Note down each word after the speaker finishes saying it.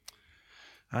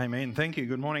Amen. Thank you.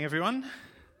 Good morning, everyone.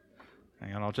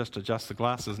 Hang on, I'll just adjust the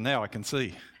glasses. Now I can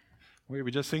see. We were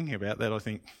just thinking about that, I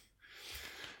think.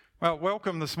 Well,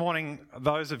 welcome this morning,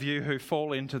 those of you who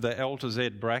fall into the L to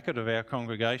Z bracket of our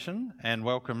congregation, and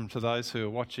welcome to those who are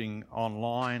watching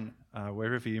online,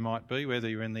 wherever you might be, whether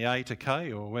you're in the A to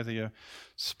K or whether you're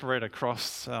spread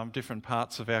across different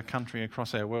parts of our country,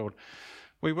 across our world.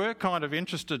 We were kind of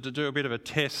interested to do a bit of a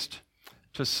test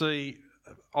to see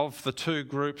of the two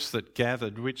groups that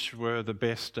gathered, which were the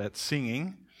best at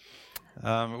singing.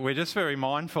 We're just very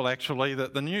mindful, actually,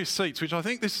 that the new seats, which I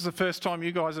think this is the first time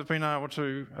you guys have been able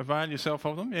to avail yourself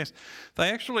of them, yes, they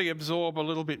actually absorb a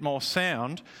little bit more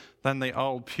sound than the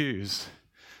old pews.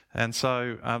 And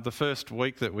so the first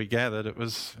week that we gathered, it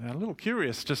was a little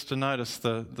curious just to notice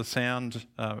the sound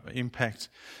impact.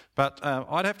 But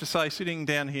I'd have to say sitting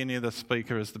down here near the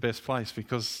speaker is the best place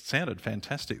because it sounded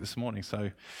fantastic this morning.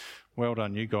 So well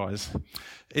done, you guys.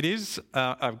 It is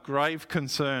a grave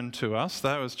concern to us,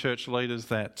 though, as church leaders,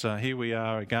 that here we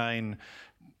are again,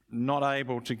 not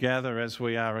able to gather as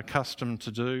we are accustomed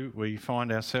to do. We find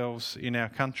ourselves in our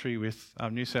country with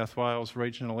New South Wales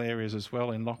regional areas as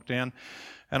well in lockdown.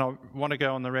 And I want to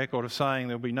go on the record of saying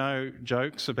there'll be no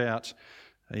jokes about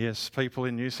yes, people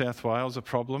in New South Wales a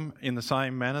problem, in the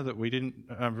same manner that we didn't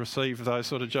receive those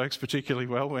sort of jokes particularly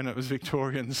well when it was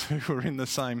Victorians who were in the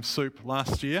same soup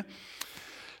last year.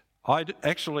 I'd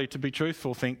actually, to be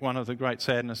truthful, think one of the great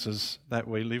sadnesses that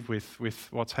we live with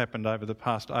what's happened over the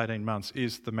past 18 months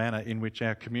is the manner in which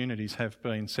our communities have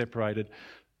been separated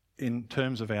in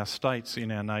terms of our states in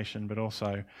our nation, but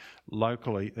also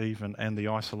locally even, and the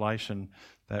isolation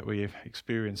that we have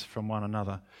experienced from one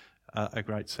another. A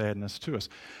great sadness to us.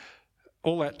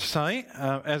 All that to say,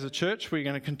 as a church, we're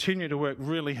going to continue to work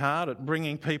really hard at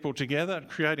bringing people together, at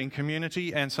creating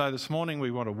community, and so this morning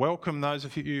we want to welcome those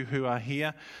of you who are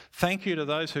here. Thank you to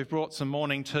those who've brought some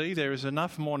morning tea. There is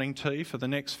enough morning tea for the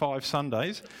next 5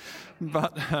 Sundays,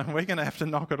 but we're going to have to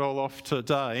knock it all off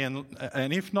today, and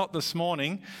if not this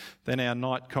morning, then our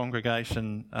night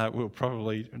congregation will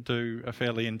probably do a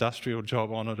fairly industrial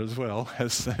job on it as well,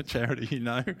 as Charity, you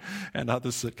know, and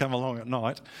others that come along at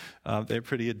night. They're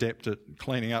pretty adept at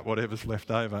cleaning up whatever's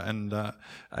left over, and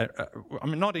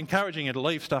I'm not encouraging you to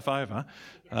leave stuff over,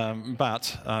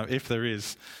 but if there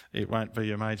is, it won't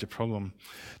be a major problem.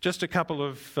 Just a couple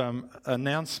of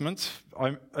announcements.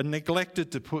 I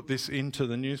neglected to put this into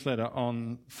the newsletter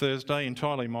on Thursday,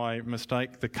 entirely my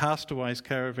mistake. The Castaways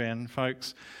Caravan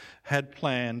folks had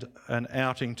planned an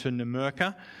outing to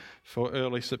Numurkah for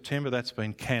early September. That's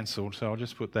been cancelled, so I'll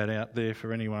just put that out there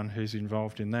for anyone who's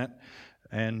involved in that.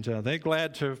 And they're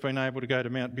glad to have been able to go to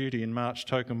Mount Beauty in March,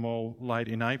 Tocumwal late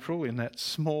in April, in that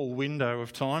small window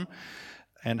of time,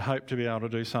 and hope to be able to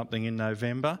do something in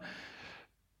November.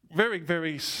 Very,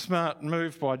 very smart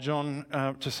move by John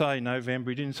to say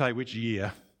November. He didn't say which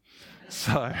year.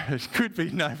 So it could be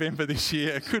November this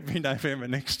year, it could be November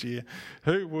next year.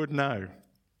 Who would know?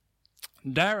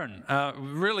 Darren,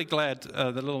 really glad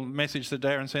the little message that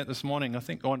Darren sent this morning, I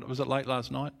think, was it late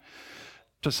last night?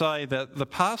 To say that the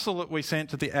parcel that we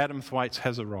sent to the Adamthwaites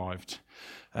has arrived.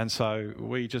 And so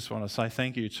we just want to say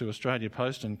thank you to Australia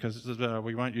Post, and because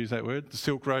we won't use that word, the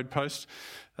Silk Road Post,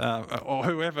 or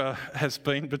whoever has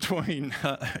been between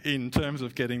in terms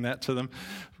of getting that to them.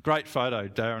 Great photo,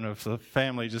 Darren, of the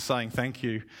family just saying thank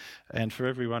you. And for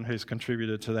everyone who's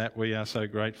contributed to that, we are so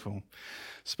grateful.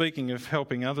 Speaking of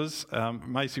helping others,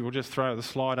 Macy will just throw the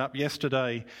slide up.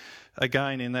 Yesterday,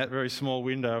 again, in that very small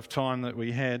window of time that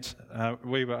we had,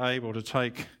 we were able to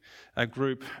take a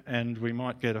group, and we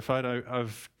might get a photo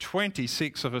of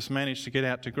 26 of us managed to get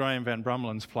out to Graham Van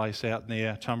Brummelen's place out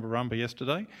near Tumbarumba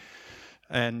yesterday.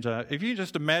 And if you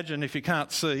just imagine, if you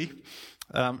can't see,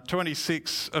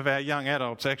 26 of our young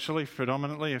adults, actually,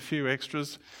 predominantly, a few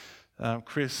extras,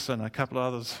 Chris and a couple of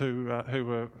others who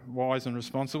were wise and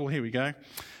responsible, here we go,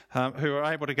 who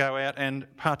are able to go out and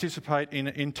participate in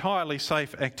entirely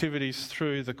safe activities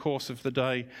through the course of the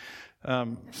day,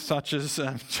 such as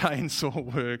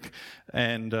chainsaw work,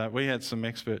 and we had some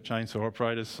expert chainsaw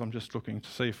operators. I'm just looking to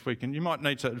see if we can. You might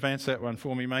need to advance that one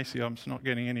for me, Macy. I'm not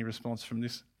getting any response from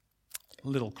this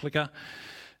little clicker.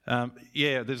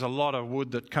 There's a lot of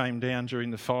wood that came down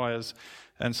during the fires,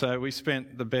 and so we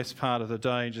spent the best part of the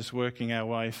day just working our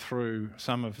way through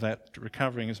some of that,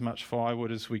 recovering as much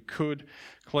firewood as we could,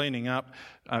 cleaning up,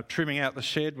 trimming out the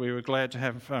shed. We were glad to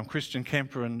have Christian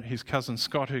Kemper and his cousin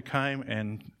Scott who came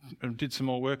and did some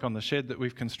more work on the shed that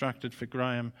we've constructed for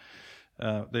Graham.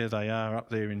 There they are up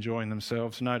there enjoying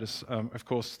themselves. Notice, of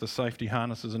course, the safety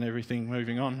harnesses and everything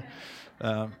moving on.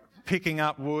 Picking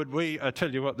up wood. I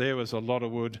tell you what, there was a lot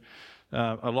of wood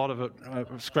a lot of it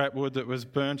scrap wood that was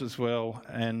burnt as well.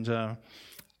 And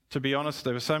to be honest,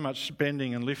 there was so much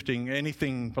bending and lifting,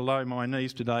 anything below my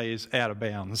knees today is out of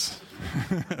bounds.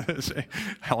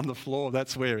 On the floor,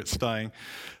 that's where it's staying.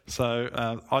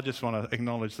 So I just want to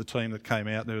acknowledge the team that came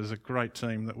out. There was a great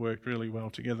team that worked really well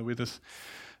together with us.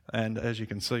 And as you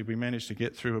can see, we managed to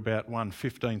get through about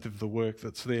 1/15 of the work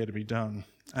that's there to be done.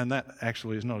 And that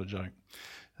actually is not a joke.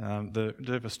 The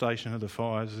devastation of the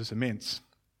fires is immense.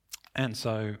 And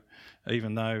so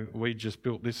even though we just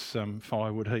built this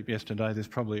firewood heap yesterday, there's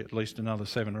probably at least another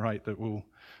 7 or 8 that will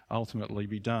ultimately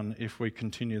be done if we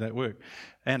continue that work.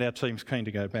 And our team's keen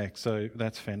to go back, so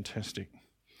that's fantastic.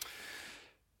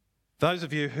 Those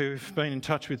of you who've been in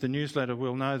touch with the newsletter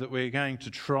will know that we're going to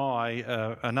try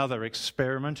another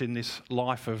experiment in this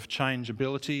life of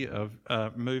changeability, of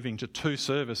moving to 2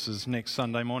 services next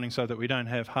Sunday morning so that we don't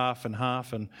have half and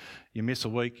half and you miss a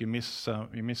week, you miss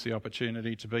the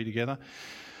opportunity to be together.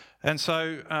 And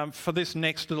so for this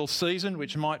next little season,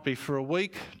 which might be for a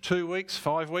week, 2 weeks,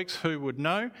 5 weeks, who would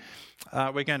know,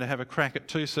 we're going to have a crack at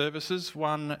 2 services,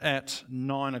 one at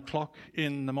 9 o'clock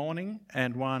in the morning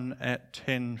and one at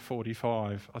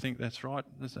 10:45. I think that's right.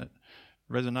 Is that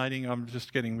resonating? I'm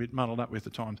just getting a bit muddled up with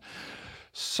the times.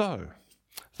 So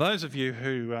those of you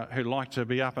who like to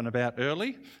be up and about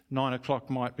early, 9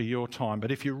 o'clock might be your time.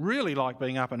 But if you really like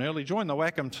being up and early, join the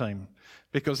Wacom team,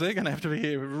 because they're going to have to be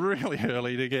here really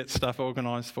early to get stuff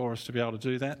organised for us to be able to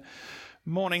do that.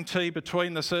 Morning tea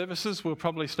between the services, we'll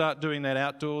probably start doing that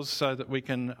outdoors so that we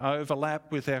can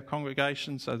overlap with our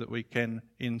congregation, so that we can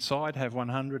inside have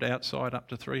 100, outside up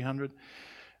to 300.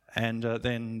 And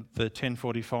then the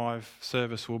 10:45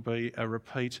 service will be a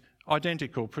repeat,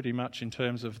 identical pretty much in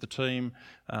terms of the team,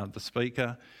 the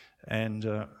speaker, and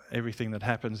everything that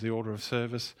happens, the order of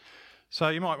service. So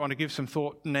you might want to give some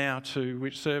thought now to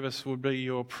which service would be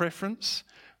your preference.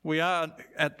 We are,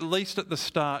 at least at the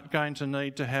start, going to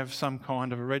need to have some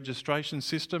kind of a registration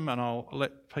system, and I'll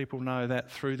let people know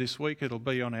that through this week. It'll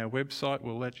be on our website.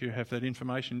 We'll let you have that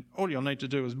information. All you'll need to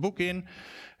do is book in.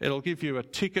 It'll give you a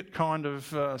ticket kind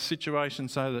of situation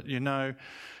so that you know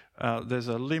there's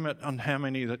a limit on how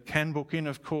many that can book in,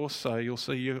 of course. So you'll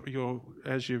see,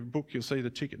 as you book, you'll see the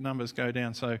ticket numbers go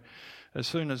down. So as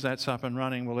soon as that's up and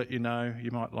running, we'll let you know. You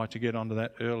might like to get onto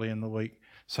that early in the week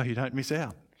so you don't miss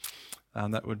out.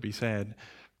 That would be sad.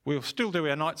 We'll still do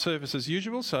our night service as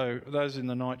usual, so those in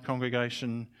the night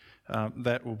congregation,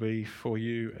 that will be for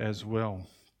you as well.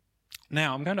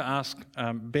 Now, I'm going to ask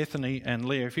Bethany and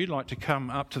Leah if you'd like to come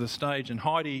up to the stage, and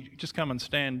Heidi, just come and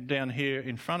stand down here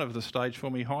in front of the stage for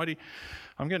me, Heidi.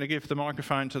 I'm going to give the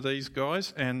microphone to these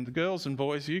guys, and the girls and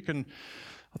boys, you can,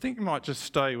 I think you might just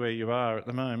stay where you are at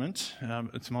the moment.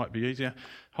 It might be easier.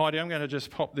 Heidi, I'm going to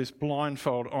just pop this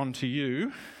blindfold onto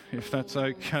you, if that's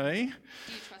okay.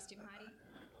 Do you trust him, Heidi?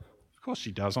 Of course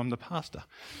she does. I'm the pastor.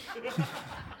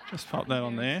 Just pop that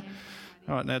on there.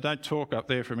 All right, now don't talk up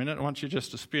there for a minute. I want you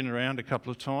just to spin around a couple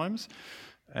of times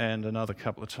and another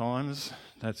couple of times.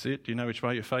 That's it. Do you know which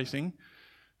way you're facing?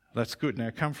 That's good.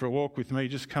 Now come for a walk with me.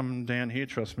 Just come down here.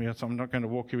 Trust me, I'm not going to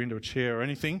walk you into a chair or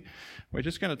anything. We're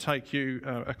just going to take you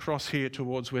across here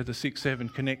towards where the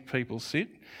 6-7 Connect people sit.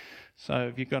 So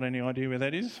have you got any idea where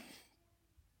that is?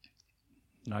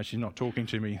 No, she's not talking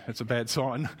to me. It's a bad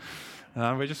sign.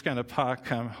 We're just going to park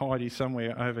Heidi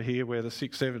somewhere over here where the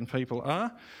 6-7 people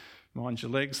are. Mind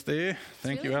your legs there.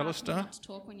 Thank you, Alistair. Not to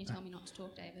talk when you tell me not to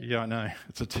talk, David. Yeah, I know.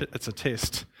 It's a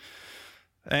test.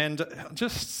 And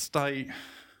just stay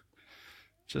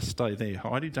there,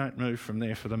 Heidi. Don't move from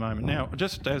there for the moment. Now,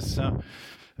 just as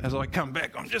I come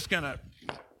back, I'm just going to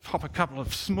pop a couple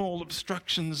of small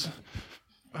obstructions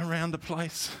around the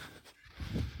place.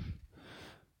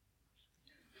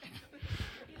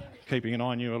 Keeping an eye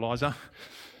on you, Eliza.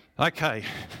 Okay,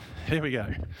 here we go.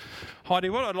 Heidi,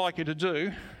 what I'd like you to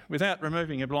do, without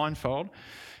removing your blindfold,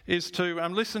 is to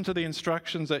listen to the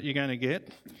instructions that you're going to get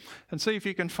and see if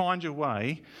you can find your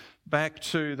way back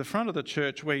to the front of the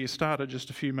church where you started just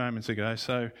a few moments ago.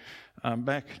 So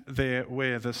back there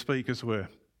where the speakers were.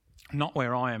 Not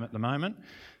where I am at the moment,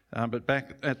 but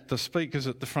back at the speakers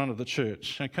at the front of the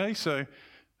church. Okay, so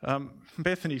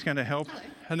Bethany's going to help. Hello.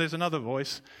 And there's another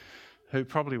voice who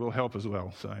probably will help as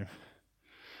well. So,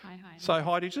 Hi. So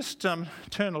Heidi, just turn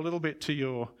a little bit to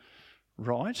your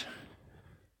right.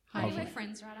 Heidi, we're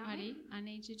friends, right, aren't we? Heidi, I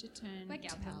need you to turn We're to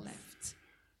gal the pals. left.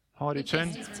 Heidi,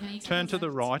 turn to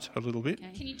the right a little bit.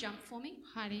 Okay. Can you jump for me?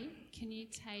 Heidi, can you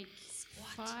take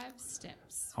 5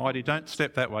 steps? Heidi, don't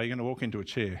step that way. You're going to walk into a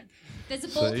chair. There's a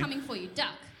ball See? coming for you.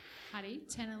 Duck. Heidi,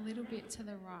 turn a little bit to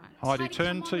the right. Heidi, Heidi,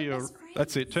 turn come to on, we're your... best friends.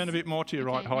 That's it. Turn a bit more to your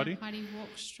right, Okay, now Heidi. Heidi, walk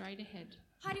straight ahead.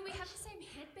 Heidi, we have the same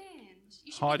headband.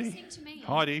 You should Heidi, be listening to me.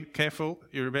 Heidi, careful.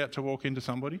 You're about to walk into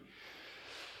somebody.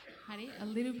 Heidi, a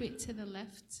little bit to the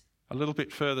left. A little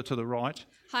bit further to the right.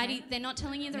 Heidi, they're not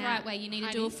telling you the Now, right way. You need to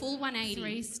Heidi, do a full 180.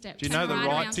 3 steps. Do you know the right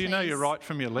right? around, Do you know your please. right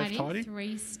from your left, Heidi?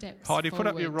 3 steps. Heidi, put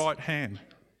up your forward. right hand.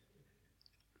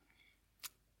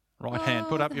 Right hand.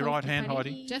 Put up the your right hokey hand, pokey.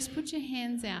 Heidi. Just put your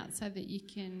hands out so that you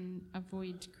can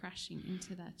avoid crashing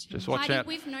into that chair. Just watch Heidi, out.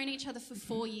 we've known each other for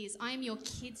 4 years. I am your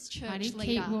kids' church Heidi, keep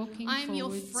leader. walking I am your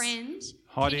forwards. friend.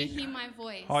 Heidi- Can you hear my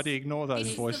voice? Heidi, ignore those This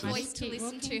is voices. the voice to Keep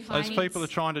listen to, walking. Those Heidi. people are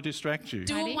trying to distract you.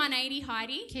 Do Heidi. a 180,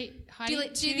 Heidi. Heidi, do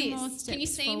 2 more this. steps Can you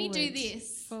see me do forward.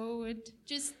 this? Forward.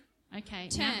 Just Okay,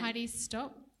 Turn. now Heidi,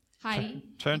 stop. Heidi.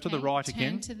 Turn to the Okay, right turn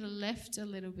again. to the left a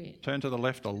little bit. Turn to the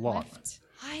left a lot. Left.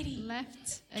 Heidi.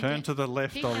 Left. Turn again. to the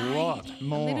left Keep a going. lot A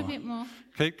more. little bit more.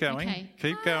 Keep going. Okay.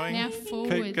 Keep going. Now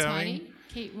forwards, going. Heidi.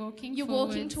 Keep walking You're forwards.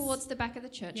 walking towards the back of the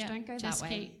church. Yeah, Don't go that just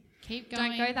way. Keep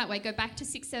going. Don't go that way. Go back to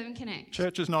 6-7 Connect.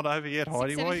 Church is not over yet,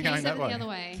 Heidi. Why are you going that 6-7 way? the other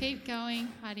way. Keep going,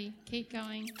 Heidi. Keep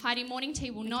going. Heidi, morning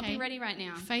tea will not Okay. be ready right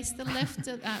now. Face the left,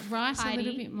 right a Heidi.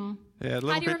 little bit more. Yeah, a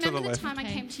little Heidi, bit to the remember the left. time I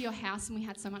Okay. came to your house and we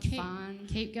had so much Keep- fun?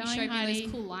 keep You going, showed me Heidi.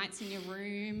 those cool lights in your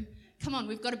room. Come on,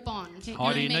 we've got a bond. Keep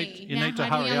Heidi, You you and need, me. you Now, need to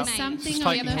Heidi, hurry up. there's something It's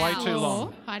on taking the way floor. too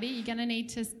long. Heidi, you're going to need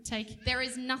to take There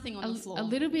is nothing on the floor. a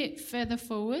little bit further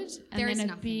forward and There then is a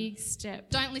nothing. big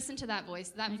step. Don't listen to that voice.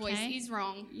 That voice Okay. is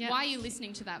wrong. Yep. Why are you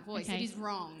listening to that voice? Okay. It is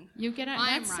wrong. You'll get it.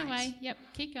 I am That's the right. way. Yep.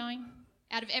 Keep going.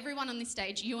 Out of everyone on this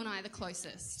stage, you and I are the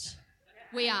closest.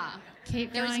 We are.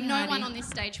 Keep There is going, no Heidi. one on this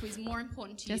stage who is more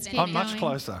important to Just you keep than I'm me. much going.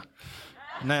 closer.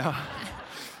 Now,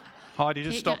 Heidi,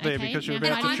 just Keep stop go- there okay, because you're now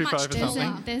about to I'm trip much over taller.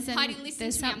 something. There's Heidi, listen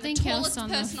there's to me. I'm the something tallest else on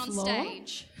the person on floor.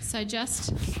 stage. So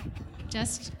just.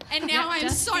 And now Yep, I'm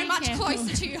just so be much careful.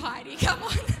 closer to you, Heidi. Come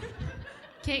on.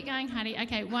 Keep going, Heidi.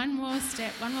 Okay, one more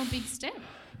step. One more big step.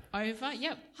 Over.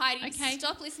 Yep. Heidi, Okay.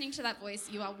 stop listening to that voice.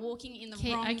 You are walking in the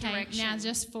Keep, wrong okay, direction. now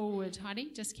just forward, Heidi.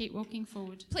 Just keep walking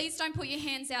forward. Please don't put your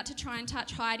hands out to try and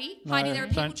touch Heidi. No, Heidi, there are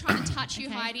people don't. trying to touch you,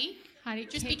 Okay. Heidi. Heidi,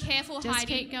 Just be careful, just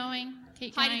Heidi. keep going.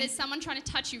 Keep Heidi, going. there's someone trying to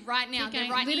touch you right now. Keep They're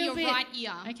going. right near Little your bit. right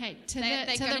ear. Okay, to They're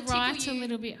the gonna tickle right a you.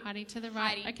 little bit, Heidi. To the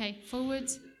right. Heidi. Okay,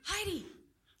 forwards. Heidi,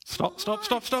 Stop, stop,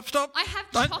 stop, stop, stop. I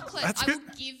have Don't- chocolate. That's I good.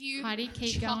 will give you Heidi,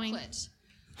 keep chocolate. going.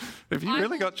 Have you I really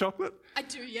will- got chocolate? I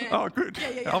do, yeah. Oh, good.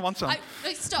 I want some.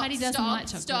 No, stop, Heidi doesn't stop, like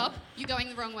chocolate. stop. You're going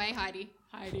the wrong way, Heidi.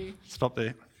 Heidi. Stop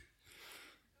there.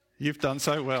 You've done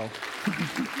so well.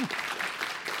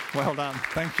 Well done.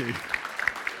 Thank you.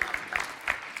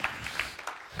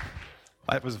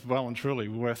 That was well and truly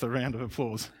worth a round of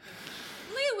applause.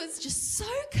 Leah was just so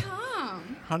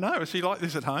calm. I know. Is she like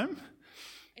this at home?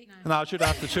 No, I should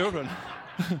ask the children.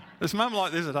 Is Mum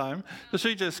like this at home? Is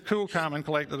she just cool, calm and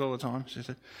collected all the time? She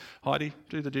said, Heidi,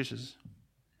 do the dishes.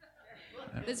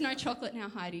 There's no chocolate now,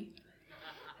 Heidi.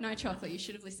 No chocolate. You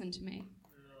should have listened to me.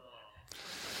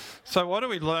 So what do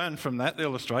we learn from that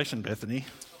illustration, Bethany?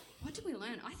 What did we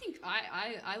learn? I think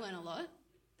I learn a lot.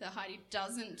 That Heidi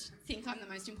doesn't think I'm the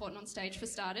most important on stage, for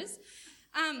starters.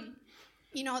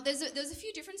 You know, there's a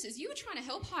few differences. You were trying to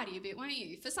help Heidi a bit, weren't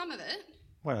you? For some of it.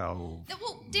 Well,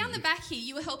 Well, down the back here,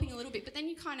 you were helping a little bit, but then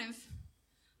you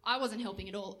I wasn't helping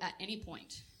at all at any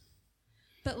point.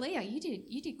 But Leah, you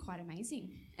did quite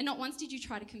amazing. And not once did you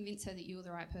try to convince her that you were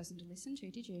the right person to listen to,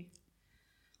 did you?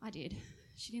 I did.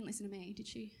 She didn't listen to me, did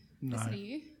she? No. Listen to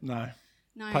you? no.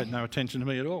 No. Paid no attention to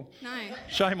me at all. No.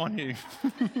 Shame on you.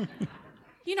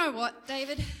 You know what,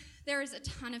 David? There is a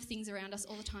ton of things around us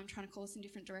all the time trying to call us in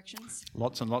different directions.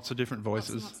 Lots and lots of different Lots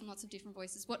voices. and lots of different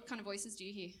voices. What kind of voices do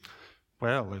you hear?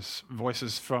 Well, there's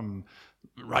voices from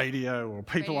radio or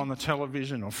people Radio. on the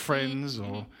television or friends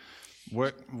or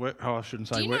work. Oh, I shouldn't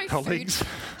Do say you work know colleagues.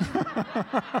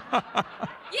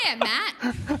 Yeah,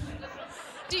 Matt.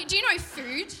 do you know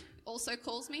food also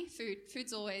calls me?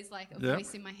 Food's always like a Yep.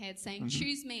 voice in my head saying,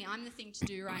 choose me, I'm the thing to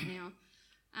do right now.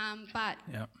 But,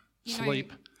 Yeah. you know...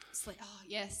 Sleep. Sleep. Oh,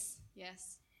 yes.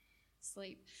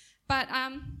 Sleep. But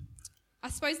I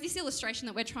suppose this illustration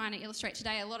that we're trying to illustrate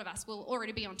today, a lot of us will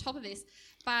already be on top of this,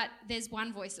 but there's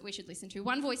one voice that we should listen to.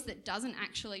 One voice that doesn't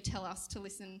actually tell us to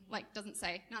listen, like doesn't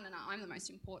say, no, I'm the most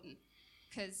important,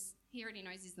 because he already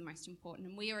knows he's the most important,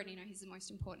 and we already know he's the most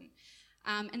important.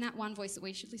 And that one voice that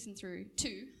we should listen through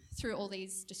all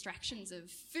these distractions of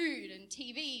food and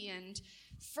TV and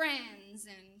friends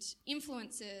and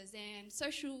influencers and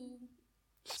social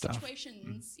Stuff.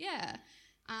 situations. Yeah.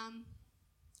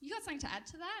 You got something to add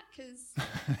to that?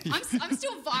 Because I'm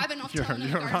still vibing off telling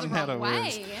them to go the running out wrong of way.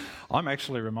 words. I'm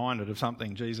actually reminded of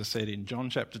something Jesus said in John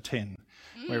chapter 10,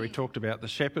 where he talked about the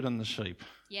shepherd and the sheep.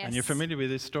 Yes. And you're familiar with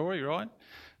this story, right?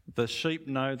 The sheep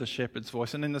know the shepherd's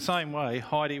voice. And in the same way,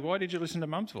 Heidi, why did you listen to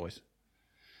Mum's voice?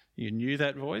 You knew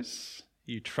that voice.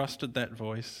 You trusted that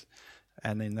voice,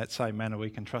 and in that same manner we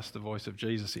can trust the voice of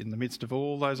Jesus in the midst of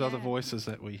all those other voices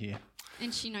that we hear.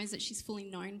 And she knows that she's fully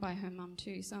known by her mum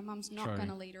too, so her mum's not True. going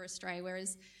to lead her astray,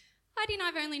 whereas Heidi and I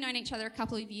have only known each other a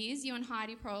couple of years. You and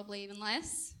Heidi probably even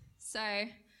less. So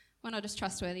we're not as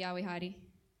trustworthy, are we, Heidi?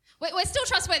 We're still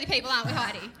trustworthy people, aren't we,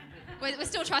 Heidi? We're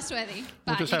still trustworthy,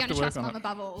 but you're going to trust Mum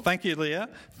above all. Thank you, Leah.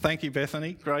 Thank you,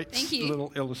 Bethany. Great Thank you.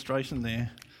 little illustration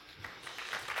there.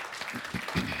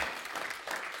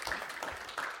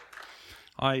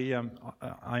 I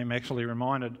am actually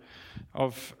reminded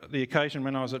of the occasion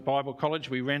when I was at Bible college.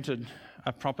 We rented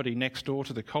a property next door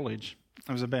to the college.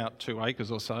 It was about 2 acres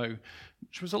or so,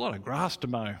 which was a lot of grass to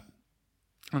mow.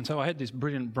 And so I had this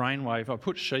brilliant brainwave. I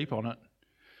put sheep on it,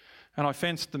 and I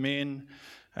fenced them in,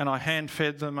 and I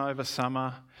hand-fed them over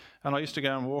summer, and I used to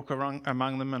go and walk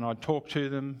among them, and I'd talk to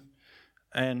them,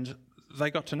 and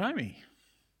they got to know me,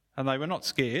 and they were not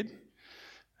scared.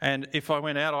 And if I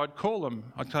went out, I'd call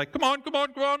them. I'd say, come on, come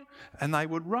on, come on. And they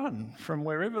would run from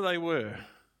wherever they were.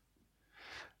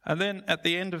 And then at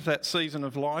the end of that season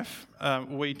of life,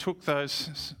 we took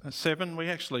those 7. We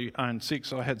actually owned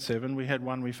 6. I had 7. We had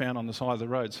one we found on the side of the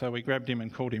road. So we grabbed him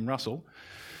and called him Russell.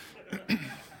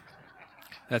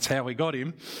 That's how we got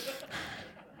him.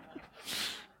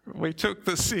 We took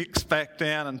the 6 back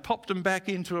down and popped them back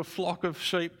into a flock of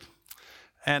sheep.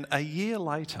 And a year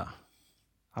later,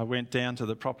 I went down to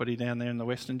the property down there in the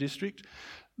Western District.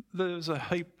 There was a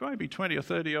heap, maybe 20 or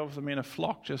 30 of them in a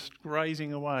flock just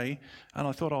grazing away, and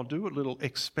I thought I'll do a little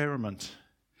experiment.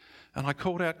 And I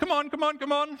called out, come on, come on,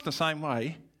 come on, the same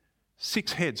way.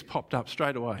 6 heads popped up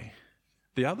straight away.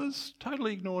 The others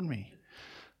totally ignored me.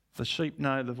 The sheep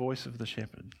know the voice of the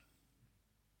shepherd.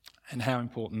 And how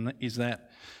important is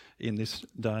that in this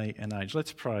day and age?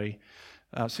 Let's pray.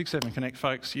 6-7 Connect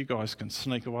folks, you guys can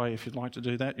sneak away if you'd like to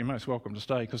do that. You're most welcome to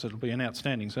stay because it'll be an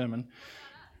outstanding sermon.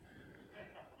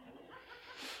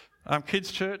 Kids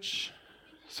Church,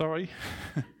 sorry.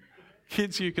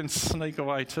 Kids, you can sneak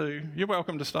away too. You're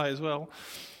welcome to stay as well.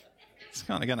 It's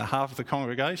kind of going to halve the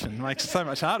congregation. It makes it so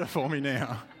much harder for me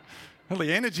now. Well,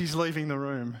 the energy's leaving the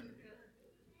room.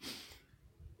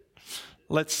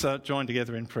 Let's join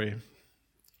together in prayer.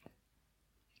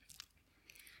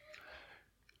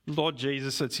 Lord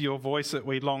Jesus, it's your voice that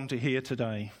we long to hear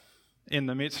today. In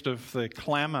the midst of the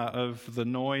clamour of the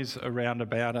noise around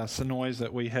about us, the noise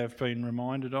that we have been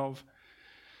reminded of,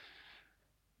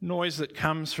 noise that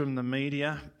comes from the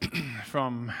media,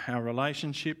 from our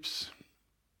relationships,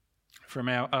 from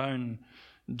our own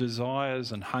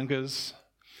desires and hungers,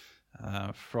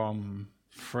 from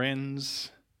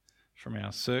friends, from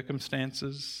our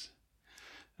circumstances.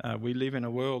 We live in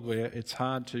a world where it's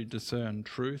hard to discern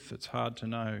truth. It's hard to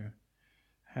know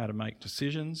how to make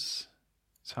decisions.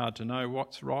 It's hard to know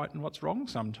what's right and what's wrong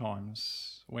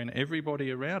sometimes when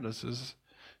everybody around us is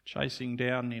chasing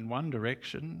down in one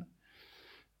direction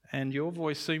and your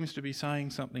voice seems to be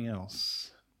saying something else.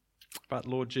 But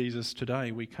Lord Jesus,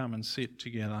 today we come and sit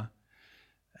together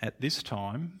at this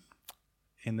time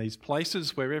in these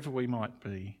places wherever we might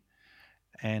be,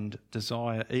 and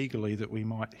desire eagerly that we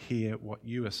might hear what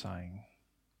you are saying.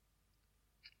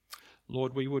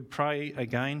 Lord, we would pray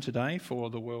again today for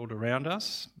the world around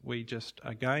us. We just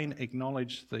again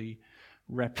acknowledge the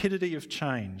rapidity of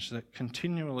change that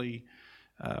continually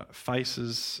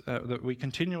that we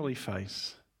continually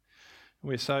face.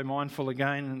 We're so mindful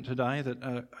again today that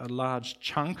a large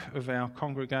chunk of our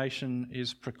congregation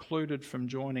is precluded from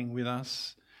joining with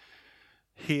us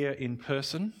here in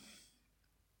person.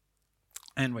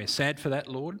 And we're sad for that,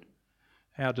 Lord.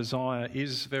 Our desire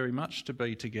is very much to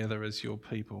be together as your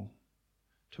people,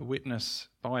 to witness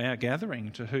by our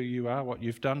gathering to who you are, what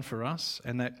you've done for us,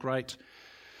 and that great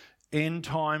end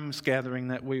times gathering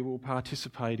that we will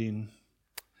participate in.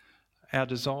 Our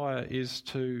desire is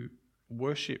to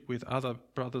worship with other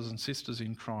brothers and sisters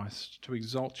in Christ, to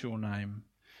exalt your name,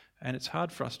 and it's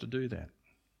hard for us to do that.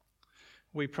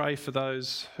 We pray for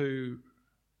those who,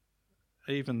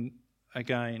 even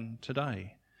again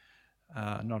today,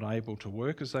 not able to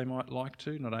work as they might like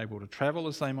to, not able to travel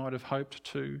as they might have hoped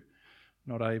to,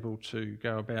 not able to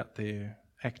go about their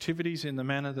activities in the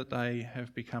manner that they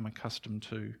have become accustomed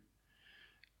to.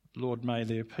 Lord, may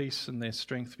their peace and their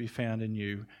strength be found in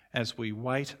you as we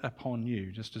wait upon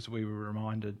you, just as we were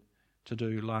reminded to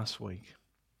do last week.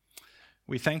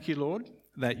 We thank you, Lord,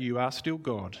 that you are still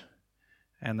God,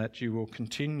 and that you will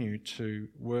continue to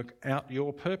work out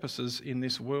your purposes in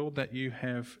this world that you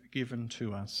have given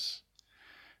to us.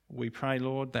 We pray,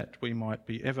 Lord, that we might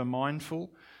be ever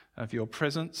mindful of your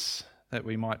presence, that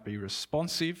we might be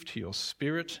responsive to your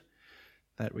Spirit,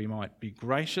 that we might be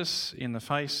gracious in the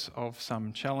face of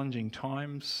some challenging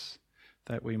times,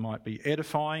 that we might be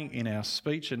edifying in our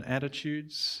speech and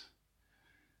attitudes,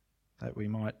 that we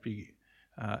might be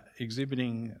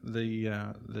exhibiting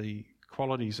the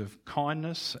qualities of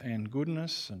kindness and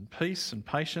goodness and peace and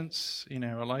patience in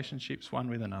our relationships one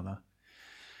with another.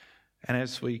 And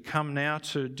as we come now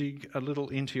to dig a little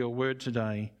into your word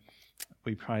today,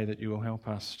 we pray that you will help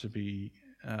us to be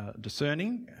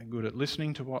discerning, good at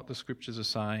listening to what the scriptures are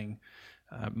saying,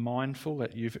 mindful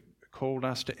that you've called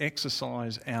us to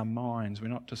exercise our minds. We're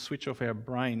not to switch off our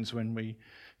brains when we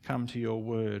come to your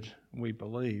word. We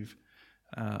believe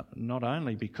not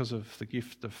only because of the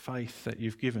gift of faith that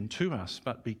you've given to us,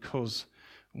 but because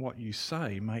what you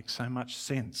say makes so much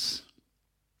sense.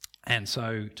 And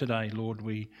so today, Lord,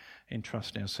 we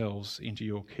entrust ourselves into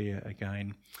your care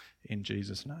again in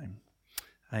Jesus' name.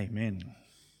 Amen.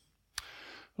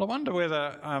 Well, I wonder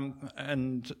whether,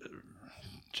 and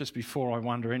just before I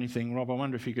wonder anything, Rob, I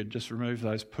wonder if you could just remove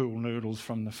those pool noodles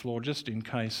from the floor, just in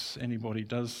case anybody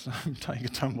does take a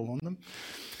tumble on them.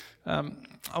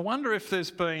 I wonder if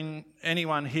there's been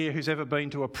anyone here who's ever been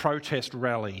to a protest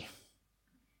rally.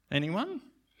 Anyone?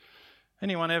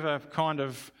 Anyone ever kind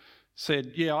of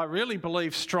said, yeah, I really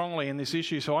believe strongly in this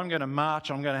issue, so I'm going to march,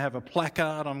 I'm going to have a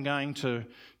placard, I'm going to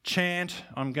chant,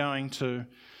 I'm going to,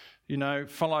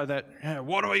 follow that,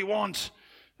 what do we want?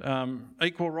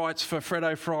 Equal rights for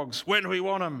Freddo Frogs. When do we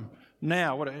want them?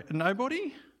 Now.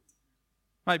 Nobody?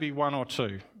 Maybe one or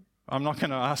two. I'm not going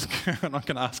to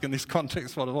ask in this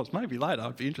context what it was. Maybe later,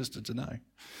 I'd be interested to know.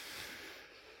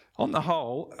 On the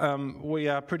whole, we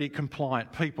are pretty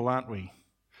compliant people, aren't we?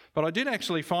 But I did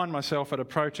actually find myself at a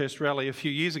protest rally a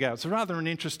few years ago. It's rather an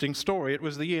interesting story. It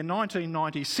was the year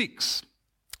 1996,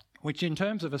 which in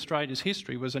terms of Australia's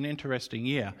history was an interesting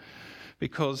year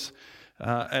because,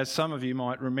 as some of you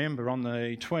might remember, on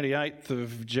the 28th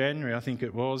of January, I think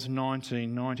it was,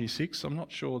 1996, I'm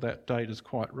not sure that date is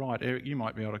quite right. Eric, you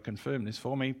might be able to confirm this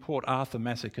for me. Port Arthur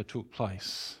massacre took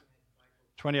place.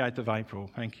 28th of April,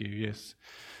 thank you, yes.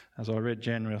 As I read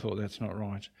January, I thought that's not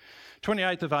right.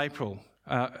 28th of April,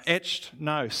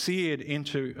 seared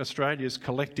into Australia's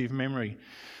collective memory.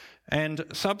 And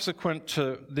subsequent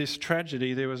to this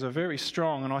tragedy, there was a very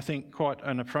strong and I think quite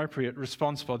an appropriate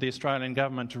response by the Australian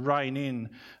government to rein in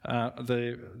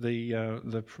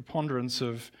the preponderance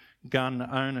of gun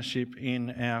ownership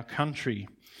in our country.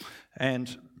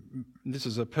 And this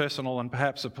is a personal and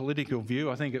perhaps a political view.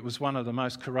 I think it was one of the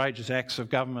most courageous acts of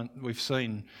government we've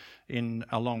seen in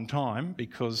a long time,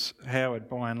 because Howard,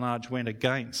 by and large, went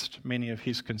against many of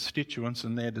his constituents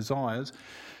and their desires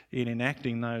in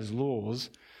enacting those laws,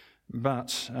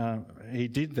 but he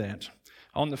did that.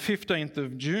 On the 15th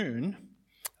of June,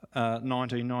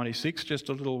 1996, just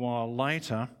a little while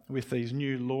later, with these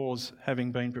new laws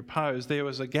having been proposed, there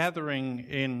was a gathering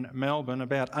in Melbourne.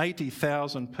 About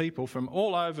 80,000 people from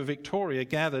all over Victoria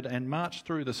gathered and marched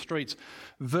through the streets,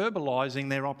 verbalising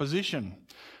their opposition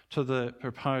to the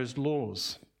proposed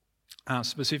laws,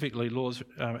 specifically laws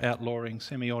outlawing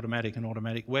semi-automatic and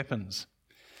automatic weapons.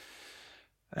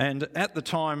 And at the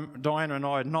time, Diana and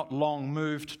I had not long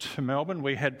moved to Melbourne.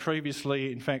 We had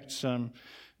previously, in fact,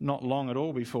 not long at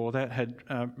all before that, had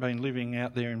been living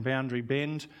out there in Boundary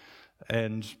Bend.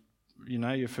 And,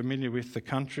 you're familiar with the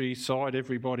countryside.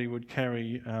 Everybody would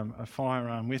carry a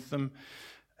firearm with them.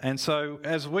 And so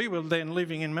as we were then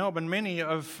living in Melbourne, many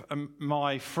of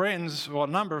my friends, or a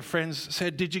number of friends,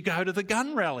 said, "Did you go to the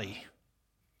gun rally?"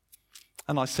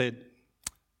 And I said,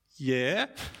 "Yeah,"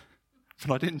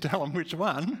 but I didn't tell them which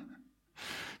one,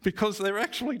 because there were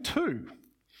actually two.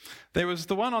 There was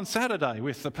the one on Saturday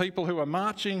with the people who were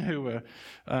marching, who were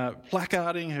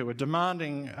placarding, who were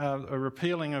demanding a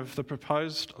repealing of the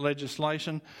proposed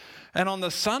legislation. And on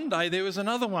the Sunday, there was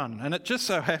another one. And it just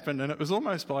so happened, and it was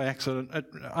almost by accident,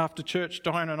 after church,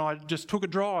 Diana and I just took a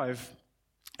drive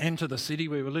into the city.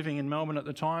 We were living in Melbourne at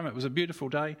the time. It was a beautiful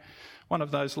day, one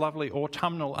of those lovely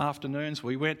autumnal afternoons.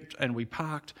 We went and we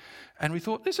parked, and we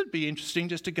thought this would be interesting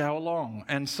just to go along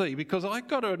and see, because I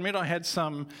got to admit I had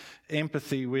some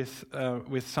empathy with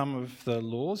some of the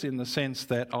laws, in the sense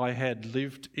that I had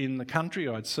lived in the country.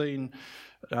 I'd seen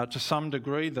to some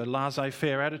degree the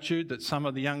laissez-faire attitude that some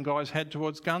of the young guys had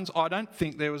towards guns. I don't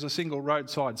think there was a single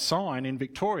roadside sign in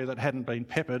Victoria that hadn't been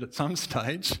peppered at some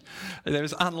stage. There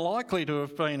was unlikely to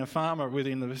have been a farmer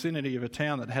within the vicinity of a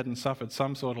town that hadn't suffered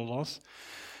some sort of loss.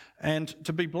 And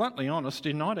to be bluntly honest,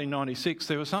 in 1996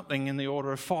 there was something in the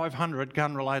order of 500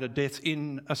 gun-related deaths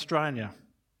in Australia.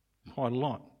 Quite a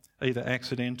lot, either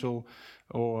accidental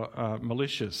or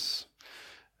malicious.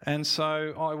 And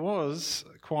so I was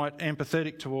quite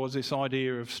empathetic towards this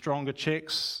idea of stronger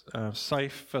checks,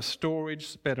 safer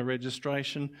storage, better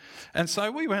registration. And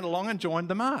so we went along and joined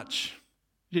the march.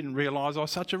 You didn't realise I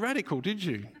was such a radical, did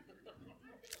you?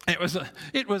 It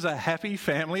was a happy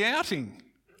family outing,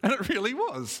 and it really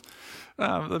was.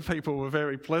 The people were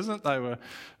very pleasant. They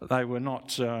were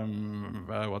not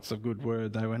what's a good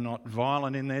word? They were not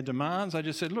violent in their demands. They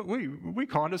just said, "Look, we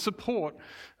kind of support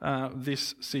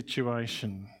this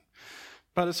situation."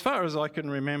 But as far as I can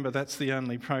remember, that's the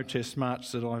only protest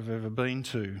march that I've ever been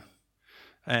to.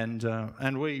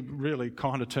 And we really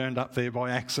kind of turned up there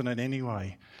by accident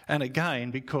anyway. And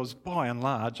again, because by and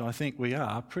large, I think we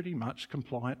are pretty much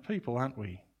compliant people, aren't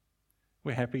we?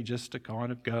 We're happy just to kind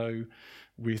of go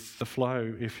with the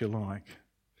flow, if you like.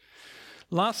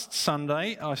 Last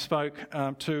Sunday, I spoke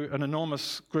to an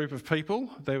enormous group of people.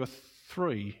 There were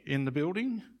 3 in the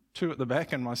building, 2 at the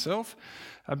back and myself,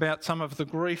 about some of the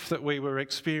grief that we were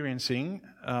experiencing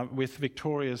with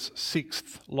Victoria's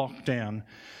 6th lockdown.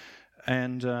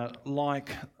 And like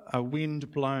a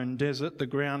wind-blown desert, the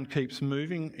ground keeps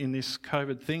moving in this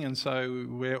COVID thing, and so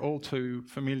we're all too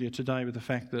familiar today with the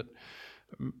fact that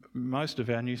most of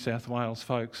our New South Wales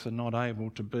folks are not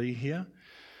able to be here,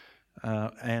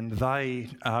 and they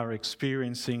are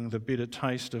experiencing the bitter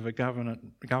taste of a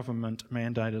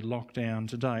government-mandated lockdown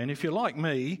today. And if you're like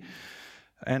me,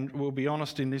 and we'll be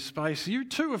honest in this space, you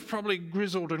too have probably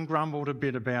grizzled and grumbled a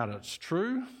bit about it.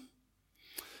 True?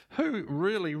 Who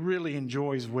really, really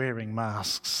enjoys wearing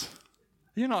masks?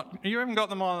 You haven't got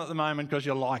them on at the moment because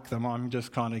you like them, I'm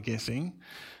just kind of guessing.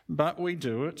 But we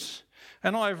do it.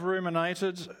 And I've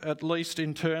ruminated, at least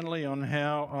internally, on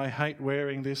how I hate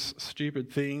wearing this stupid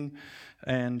thing.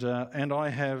 And I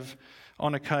have,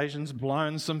 on occasions,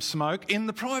 blown some smoke in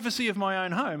the privacy of my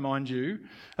own home, mind you,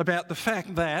 about the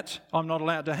fact that I'm not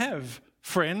allowed to have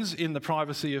friends in the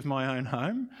privacy of my own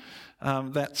home.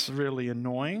 That's really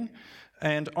annoying.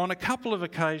 And on a couple of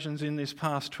occasions in this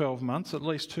past 12 months, at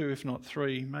least 2, if not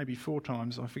 3, maybe 4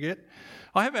 times, I forget,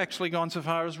 I have actually gone so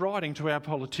far as writing to our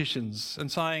politicians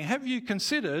and saying, have you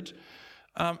considered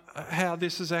how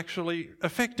this is actually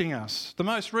affecting us? The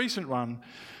most recent one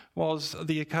was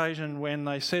the occasion when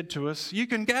they said to us, you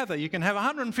can have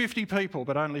 150 people,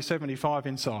 but only 75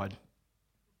 inside.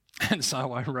 And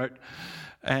so I wrote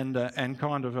and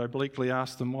kind of obliquely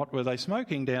asked them what were they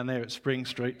smoking down there at Spring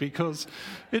Street, because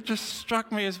it just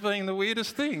struck me as being the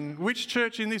weirdest thing. Which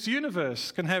church in this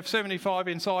universe can have 75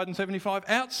 inside and 75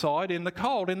 outside in the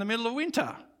cold in the middle of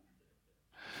winter?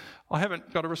 I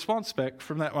haven't got a response back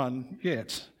from that one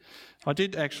yet. I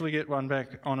did actually get one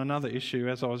back on another issue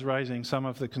as I was raising some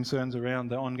of the concerns around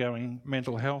the ongoing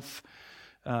mental health,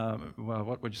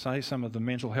 some of the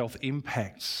mental health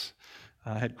impacts.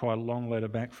 I had quite a long letter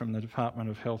back from the Department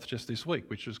of Health just this week,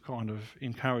 which was kind of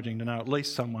encouraging to know at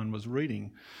least someone was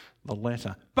reading the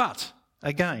letter. But,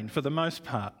 again, for the most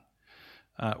part,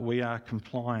 we are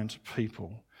compliant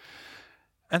people.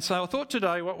 And so I thought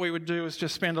today what we would do is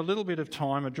just spend a little bit of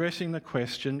time addressing the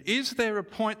question, is there a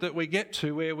point that we get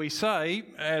to where we say,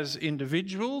 as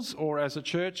individuals or as a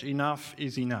church, enough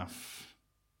is enough?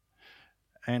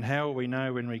 And how will we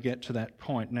know when we get to that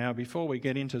point? Now, before we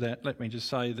get into that, let me just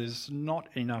say there's not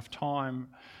enough time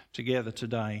together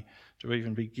today to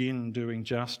even begin doing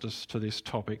justice to this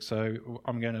topic. So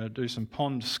I'm going to do some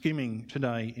pond skimming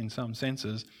today in some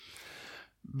senses.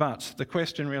 But the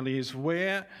question really is,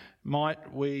 where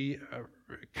might we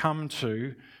come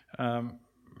to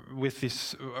with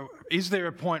this? Is there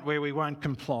a point where we won't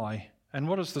comply? And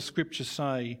what does the Scripture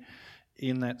say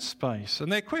in that space?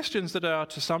 And they're questions that are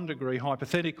to some degree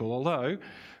hypothetical, although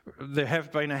there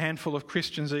have been a handful of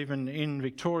Christians even in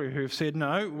Victoria who have said,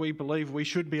 no, we believe we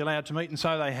should be allowed to meet, and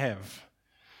so they have.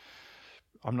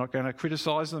 I'm not going to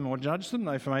criticise them or judge them.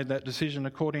 They've made that decision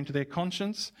according to their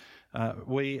conscience.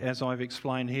 We, as I've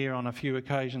explained here on a few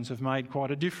occasions, have made quite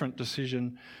a different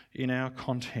decision in our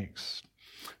context.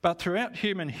 But throughout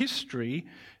human history,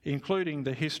 including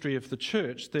the history of the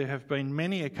church, there have been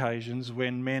many occasions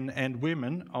when men and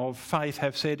women of faith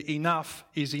have said enough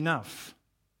is enough.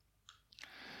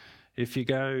 If you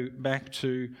go back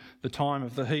to the time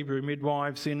of the Hebrew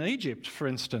midwives in Egypt, for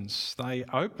instance, they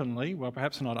openly, well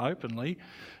perhaps not openly,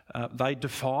 they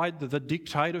defied the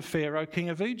dictate of Pharaoh, king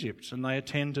of Egypt, and they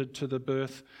attended to the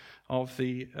birth of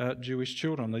the Jewish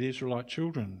children, the Israelite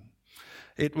children.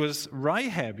 It was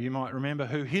Rahab, you might remember,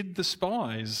 who hid the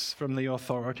spies from the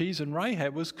authorities, and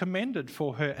Rahab was commended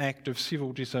for her act of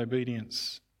civil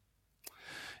disobedience.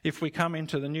 If we come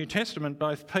into the New Testament,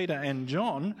 both Peter and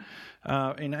John,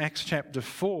 in Acts chapter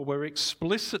 4, were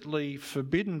explicitly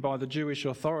forbidden by the Jewish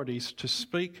authorities to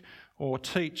speak or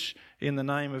teach in the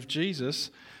name of Jesus,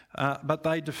 but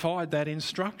they defied that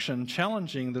instruction,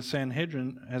 challenging the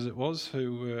Sanhedrin, as it was,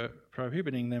 who were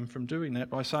prohibiting them from doing that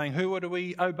by saying, who do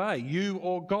we obey, you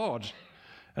or God?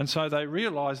 And so they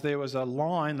realised there was a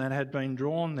line that had been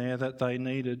drawn there that they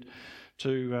needed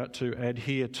to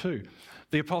adhere to.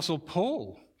 The Apostle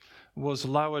Paul was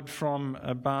lowered from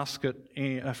a basket,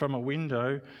 from a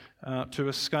window, to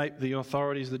escape the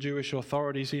authorities, the Jewish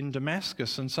authorities in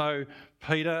Damascus. And so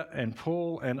Peter and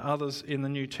Paul and others in the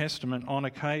New Testament on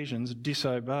occasions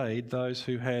disobeyed those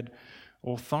who had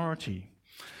authority.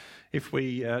 If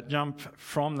we jump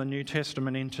from the New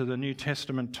Testament into the New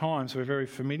Testament times, we're very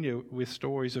familiar with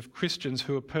stories of Christians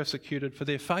who were persecuted for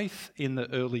their faith in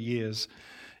the early years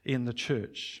in the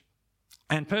church.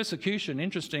 And persecution,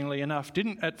 interestingly enough,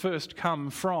 didn't at first come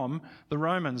from the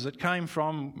Romans. It came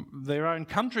from their own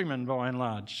countrymen by and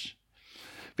large.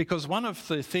 Because one of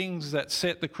the things that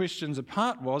set the Christians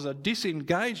apart was a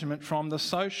disengagement from the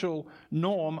social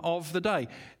norm of the day.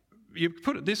 You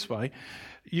put it this way,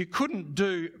 you couldn't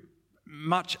do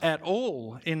much at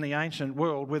all in the ancient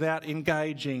world without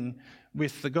engaging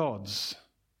with the gods.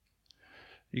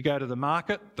 You go to the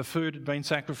market, the food had been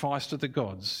sacrificed to the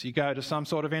gods. You go to some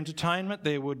sort of entertainment,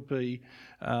 there would be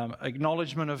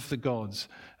acknowledgement of the gods.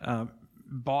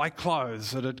 Buy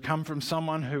clothes that had come from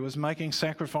someone who was making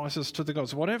sacrifices to the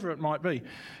gods, whatever it might be.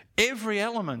 Every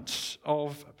element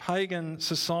of pagan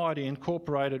society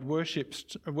incorporated worship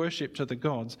to the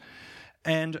gods.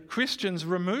 And Christians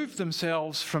removed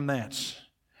themselves from that.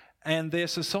 And their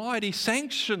society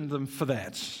sanctioned them for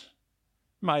that.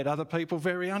 Made other people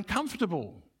very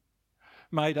uncomfortable,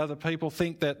 made other people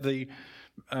think that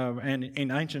and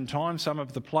in ancient times, some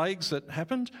of the plagues that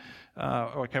happened,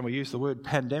 or can we use the word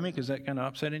pandemic, is that going to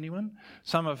upset anyone?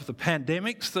 Some of the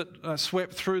pandemics that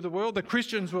swept through the world, the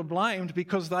Christians were blamed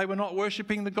because they were not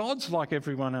worshipping the gods like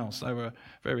everyone else. They were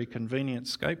very convenient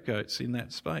scapegoats in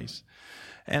that space.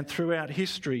 And throughout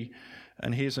history,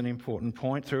 and here's an important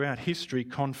point, throughout history,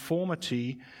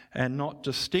 conformity and not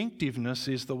distinctiveness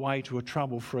is the way to a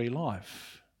trouble-free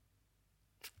life.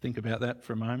 Think about that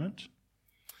for a moment.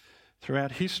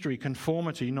 Throughout history,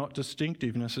 conformity, not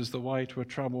distinctiveness, is the way to a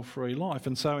trouble-free life.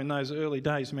 And so in those early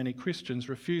days, many Christians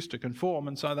refused to conform,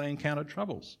 and so they encountered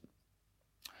troubles.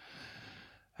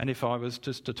 And if I was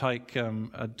just to take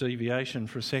a deviation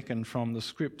for a second from the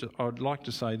script, I'd like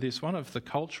to say this. One of the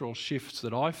cultural shifts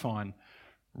that I find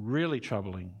really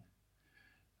troubling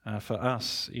for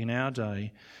us in our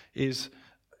day is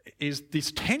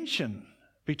this tension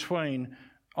between,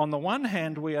 on the one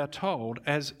hand, we are told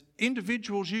as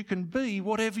individuals you can be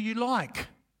whatever you like.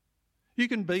 You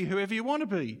can be whoever you want to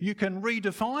be. You can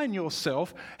redefine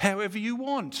yourself however you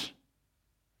want.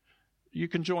 You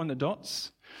can join the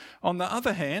dots. On the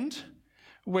other hand,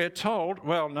 we're told,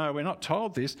 well, no, we're not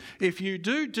told this, if you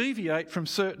do deviate from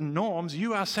certain norms,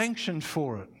 you are sanctioned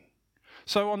for it.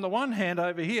 So on the one hand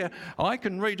over here, I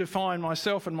can redefine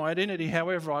myself and my identity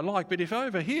however I like, but if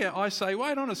over here I say,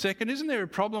 wait on a second, isn't there a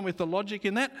problem with the logic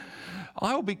in that?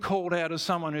 I'll be called out as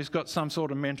someone who's got some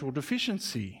sort of mental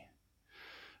deficiency.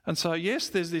 And so yes,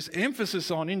 there's this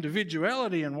emphasis on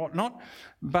individuality and whatnot,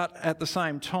 but at the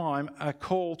same time a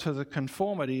call to the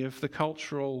conformity of the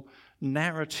cultural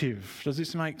narrative. Does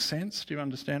this make sense? Do you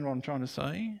understand what I'm trying to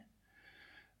say?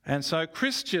 And so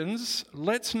Christians,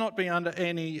 let's not be under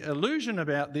any illusion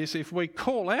about this. If we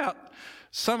call out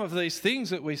some of these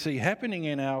things that we see happening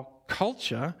in our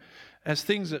culture as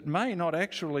things that may not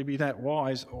actually be that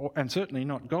wise and certainly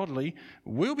not godly,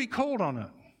 we'll be called on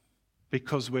it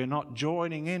because we're not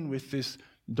joining in with this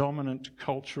dominant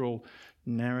cultural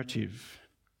narrative.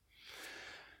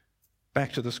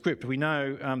 Back to the script, we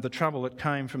know the trouble that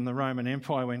came from the Roman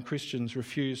Empire when Christians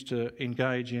refused to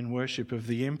engage in worship of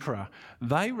the emperor.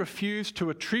 They refused to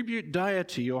attribute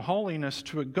deity or holiness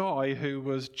to a guy who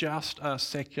was just a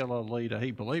secular leader.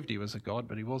 He believed he was a god,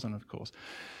 but he wasn't, of course.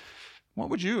 What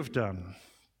would you have done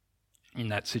in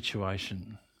that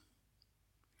situation?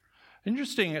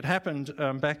 Interesting, it happened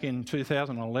back in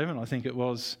 2011, I think it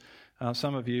was.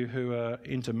 Some of you who are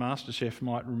into MasterChef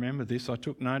might remember this. I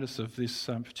took notice of this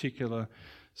particular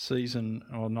season,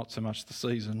 or not so much the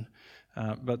season,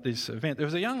 but this event. There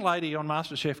was a young lady on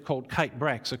MasterChef called Kate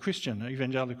Bracks, a Christian, an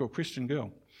evangelical Christian girl.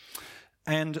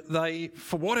 And they,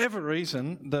 for whatever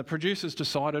reason, the producers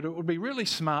decided it would be really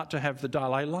smart to have the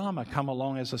Dalai Lama come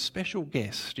along as a special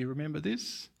guest. Do you remember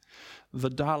this? The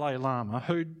Dalai Lama,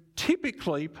 who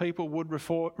typically people would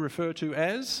refer to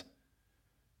as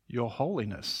Your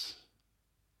Holiness.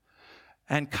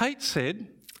 And Kate said,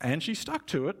 and she stuck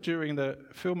to it during the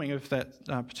filming of that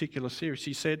particular series,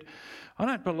 she said, I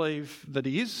don't believe that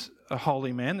he is a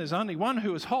holy man. There's only one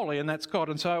who is holy, and that's God.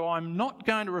 And so I'm not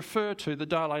going to refer to the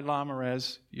Dalai Lama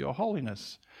as Your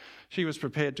Holiness. She was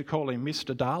prepared to call him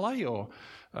Mr. Dalai or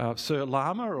Sir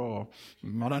Lama or,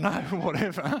 I don't know,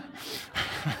 whatever.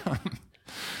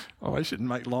 Oh, I shouldn't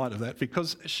make light of that,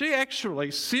 because she actually,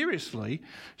 seriously,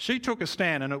 she took a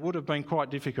stand, and it would have been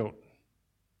quite difficult.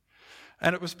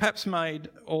 And it was perhaps made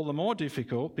all the more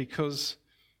difficult because,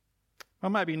 or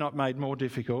maybe not made more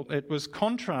difficult, it was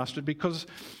contrasted because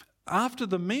after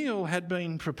the meal had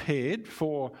been prepared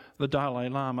for the Dalai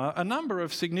Lama, a number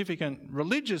of significant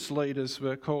religious leaders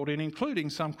were called in,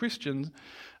 including some Christians,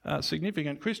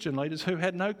 significant Christian leaders who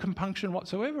had no compunction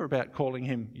whatsoever about calling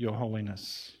him Your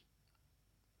Holiness.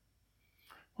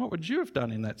 What would you have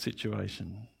done in that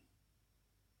situation?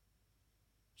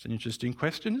 It's an interesting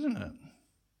question, isn't it?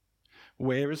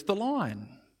 Where is the line?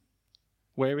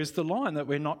 Where is the line that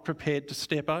we're not prepared to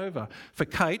step over? For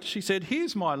Kate, she said,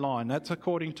 here's my line. That's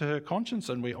according to her conscience,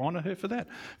 and we honour her for that.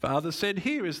 For others said,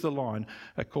 here is the line.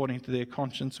 According to their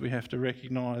conscience, we have to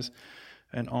recognise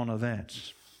and honour that.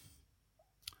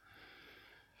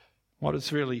 What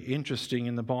is really interesting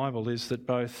in the Bible is that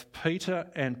both Peter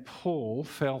and Paul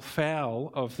fell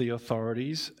foul of the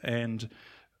authorities and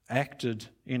acted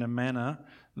in a manner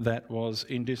that was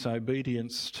in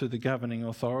disobedience to the governing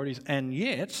authorities. And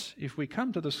yet, if we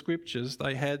come to the scriptures,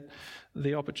 they had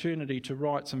the opportunity to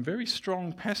write some very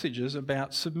strong passages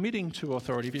about submitting to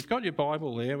authority. If you've got your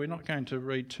Bible there, we're not going to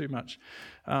read too much.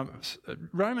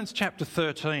 Romans chapter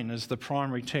 13 is the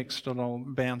primary text that I'll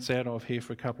bounce out of here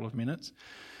for a couple of minutes.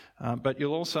 But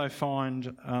you'll also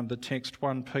find the text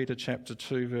 1 Peter chapter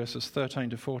 2 verses 13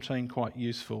 to 14 quite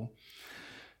useful.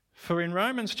 For in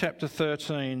Romans chapter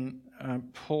 13,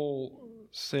 Paul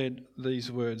said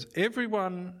these words,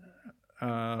 Everyone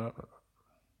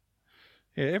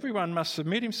must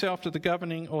submit himself to the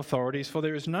governing authorities, for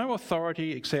there is no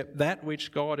authority except that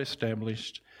which God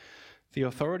established. The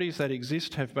authorities that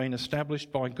exist have been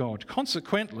established by God.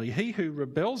 Consequently, he who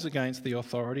rebels against the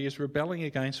authority is rebelling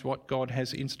against what God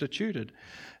has instituted,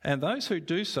 and those who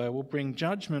do so will bring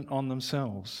judgment on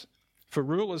themselves. For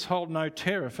rulers hold no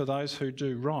terror for those who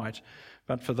do right,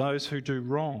 but for those who do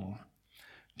wrong.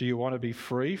 Do you want to be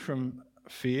free from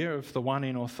fear of the one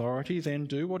in authority? Then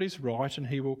do what is right, and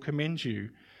he will commend you.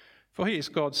 For he is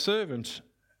God's servant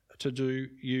to do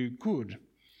you good.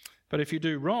 But if you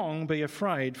do wrong, be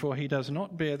afraid, for he does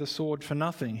not bear the sword for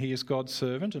nothing. He is God's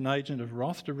servant, an agent of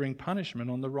wrath to bring punishment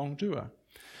on the wrongdoer.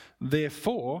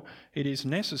 Therefore, it is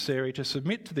necessary to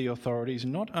submit to the authorities,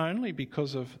 not only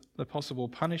because of the possible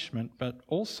punishment, but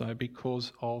also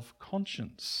because of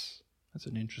conscience. That's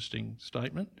an interesting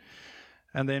statement.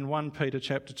 And then 1 Peter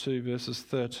chapter 2, verses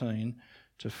 13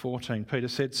 to 14. Peter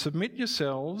said, Submit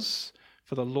yourselves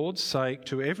for the Lord's sake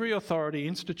to every authority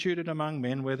instituted among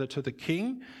men, whether to the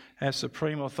king as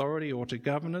supreme authority or to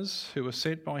governors who are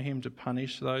sent by him to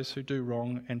punish those who do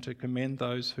wrong and to commend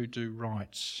those who do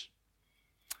right.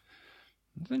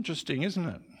 It's interesting, isn't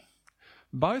it?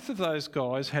 Both of those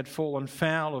guys had fallen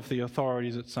foul of the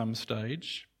authorities at some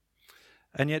stage,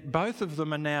 and yet both of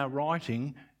them are now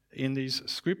writing in these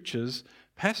scriptures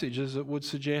passages that would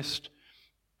suggest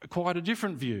quite a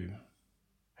different view.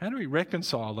 How do we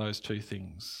reconcile those two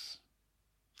things?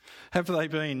 Have they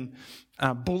been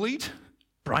bullied,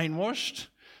 brainwashed?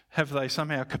 Have they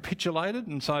somehow capitulated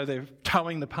and so they're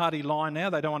towing the party line now?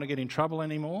 They don't want to get in trouble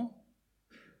anymore?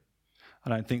 I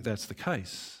don't think that's the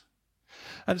case.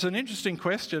 And it's an interesting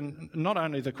question, not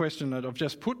only the question that I've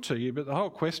just put to you, but the whole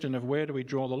question of where do we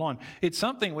draw the line. It's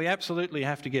something we absolutely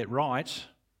have to get right.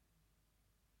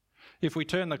 If we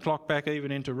turn the clock back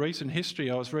even into recent history,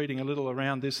 I was reading a little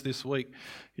around this week.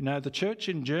 You know, the church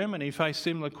in Germany faced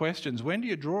similar questions. When do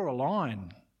you draw a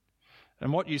line?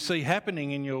 And what you see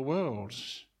happening in your world.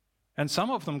 And some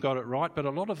of them got it right, but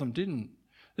a lot of them didn't.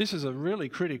 This is a really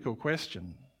critical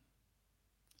question.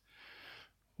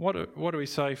 What do we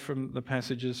say from the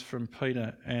passages from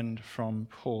Peter and from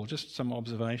Paul? Just some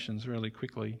observations really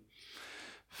quickly.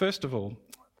 First of all,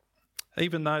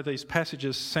 even though these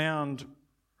passages sound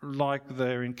like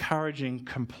they're encouraging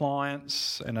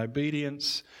compliance and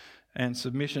obedience and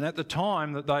submission, at the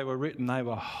time that they were written, they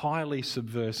were highly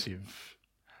subversive,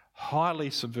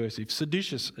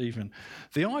 seditious even.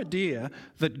 The idea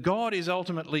that God is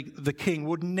ultimately the king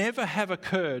would never have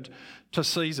occurred to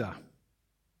Caesar.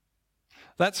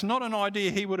 That's not an idea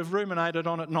he would have ruminated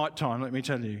on at night time, let me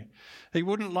tell you. He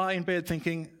wouldn't lay in bed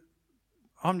thinking,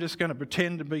 I'm just going to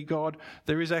pretend to be God.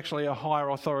 There is actually a higher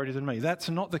authority than me. That's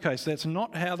not the case. That's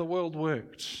not how the world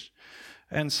works.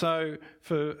 And so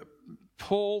for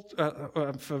Paul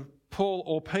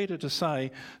or Peter to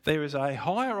say there is a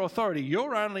higher authority,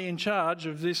 you're only in charge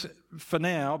of this for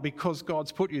now because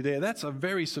God's put you there, that's a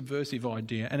very subversive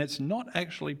idea. And it's not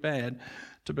actually bad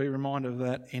to be reminded of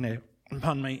that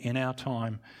in our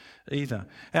time either.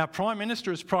 Our Prime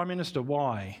Minister is Prime Minister.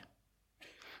 Why?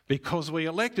 Because we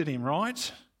elected him,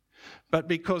 right? but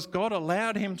because God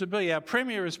allowed him to be. Our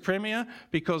Premier is Premier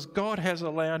because God has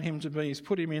allowed him to be. He's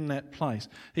put him in that place.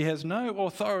 He has no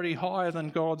authority higher than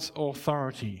God's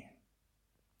authority.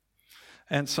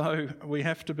 And so we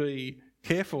have to be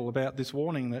careful about this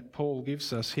warning that Paul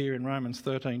gives us here in Romans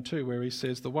 13:2, where he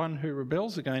says, the one who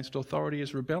rebels against authority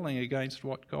is rebelling against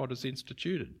what God has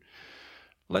instituted.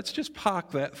 Let's just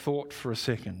park that thought for a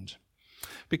second,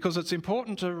 because it's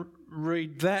important to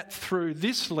read that through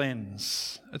this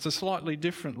lens. It's a slightly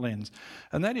different lens.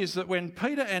 And that is that when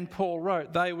Peter and Paul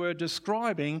wrote, they were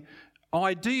describing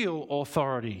ideal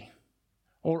authority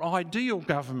or ideal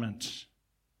government.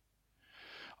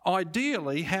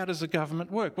 Ideally, how does a government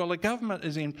work? Well, a government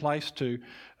is in place to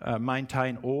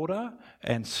maintain order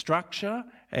and structure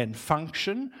and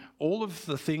function, all of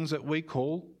the things that we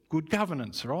call good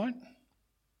governance, right?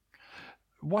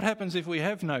 What happens if we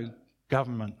have no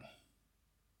government?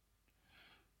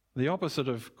 The opposite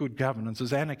of good governance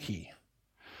is anarchy.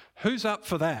 Who's up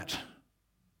for that?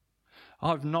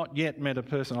 I've not yet met a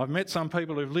person. I've met some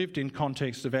people who've lived in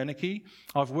context of anarchy.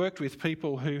 I've worked with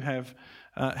people who have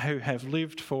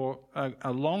lived for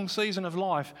a long season of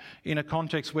life in a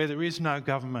context where there is no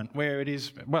government, where it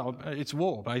is, well, it's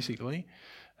war basically.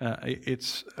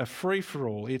 It's a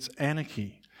free-for-all. It's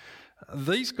anarchy.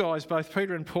 These guys, both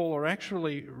Peter and Paul, are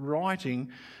actually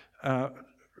writing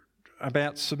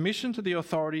about submission to the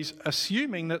authorities,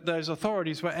 assuming that those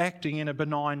authorities were acting in a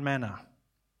benign manner.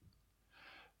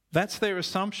 That's their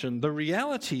assumption. The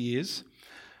reality is,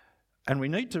 and we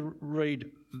need to read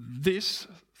this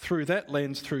through that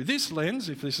lens, through this lens.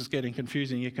 If this is getting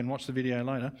confusing, you can watch the video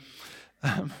later.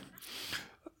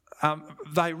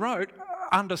 They wrote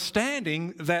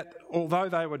understanding that although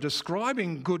they were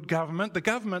describing good government, the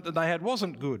government that they had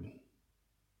wasn't good.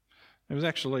 It was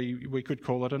actually, we could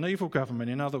call it an evil government.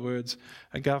 In other words,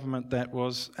 a government that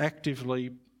was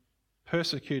actively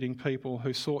persecuting people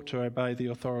who sought to obey the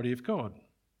authority of God.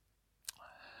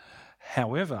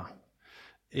 However,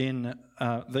 in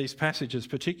these passages,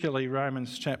 particularly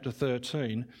Romans chapter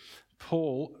 13,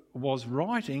 Paul was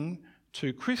writing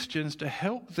to Christians to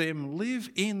help them live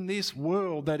in this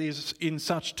world that is in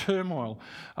such turmoil,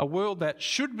 a world that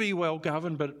should be well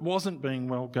governed but wasn't being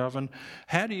well governed.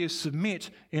 How do you submit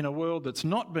in a world that's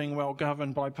not being well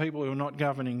governed by people who are not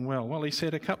governing well? Well, he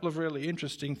said a couple of really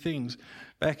interesting things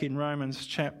back in Romans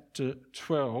chapter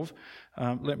 12.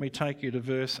 Let me take you to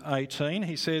verse 18.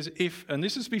 He says, and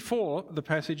this is before the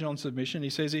passage on submission, he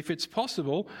says, if it's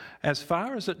possible, as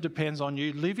far as it depends on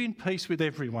you, live in peace with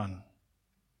everyone.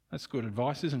 That's good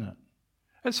advice, isn't it?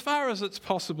 As far as it's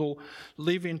possible,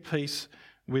 live in peace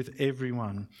with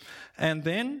everyone. And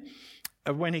then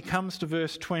when he comes to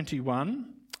verse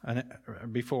 21, and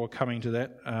before coming to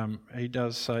that, he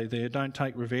does say there, don't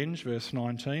take revenge, verse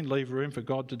 19, leave room for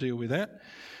God to deal with that.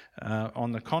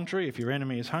 On the contrary, if your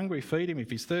enemy is hungry, feed him.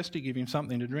 If he's thirsty, give him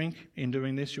something to drink. In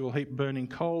doing this, you will heap burning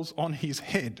coals on his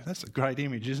head. That's a great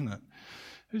image, isn't it?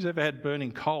 Who's ever had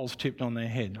burning coals tipped on their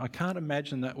head? I can't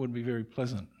imagine that would be very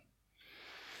pleasant.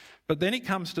 But then he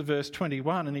comes to verse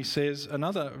 21 and he says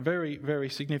another very, very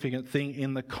significant thing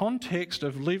in the context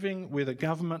of living with a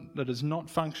government that is not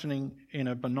functioning in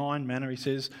a benign manner. He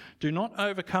says, do not be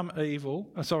overcome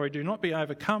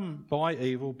by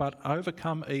evil, but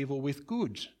overcome evil with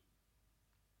good.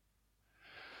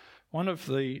 One of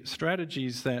the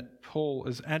strategies that Paul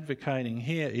is advocating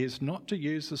here is not to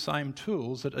use the same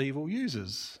tools that evil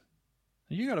uses.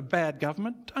 You've got a bad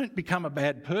government, don't become a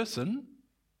bad person.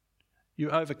 You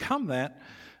overcome that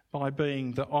by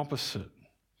being the opposite.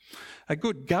 A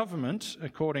good government,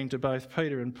 according to both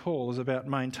Peter and Paul, is about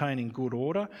maintaining good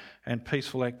order and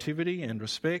peaceful activity and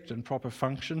respect and proper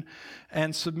function,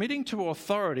 and submitting to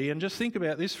authority. And just think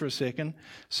about this for a second.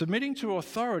 Submitting to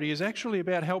authority is actually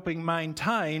about helping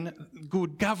maintain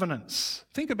good governance.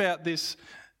 Think about this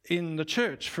in the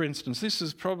church, for instance. This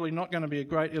is probably not going to be a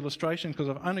great illustration because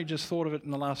I've only just thought of it in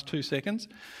the last 2 seconds.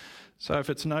 So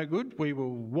if it's no good, we will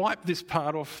wipe this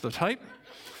part off the tape.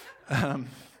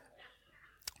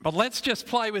 But let's just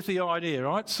play with the idea,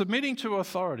 right? Submitting to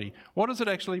authority. What does it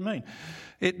actually mean?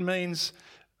 It means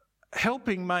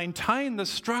helping maintain the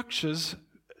structures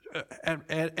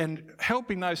and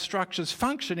helping those structures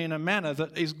function in a manner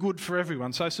that is good for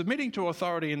everyone. So submitting to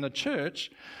authority in the church,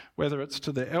 whether it's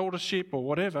to the eldership or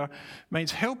whatever,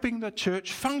 means helping the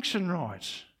church function right.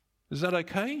 Is that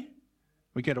okay?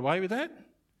 We get away with that?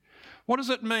 What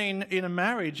does it mean in a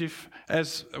marriage if,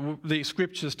 as the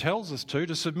scriptures tells us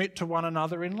to submit to one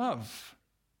another in love?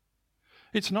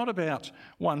 It's not about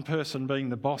one person being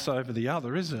the boss over the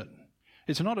other, is it?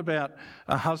 It's not about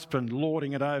a husband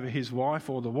lording it over his wife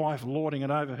or the wife lording it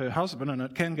over her husband, and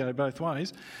it can go both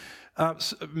ways.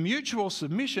 Mutual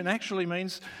submission actually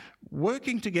means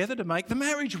working together to make the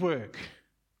marriage work.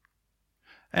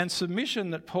 And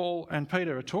submission that Paul and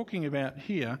Peter are talking about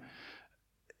here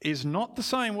is not the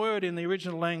same word in the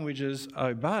original language as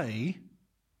obey.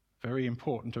 Very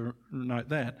important to note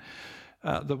that.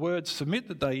 The word submit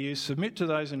that they use, submit to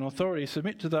those in authority,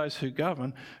 submit to those who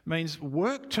govern, means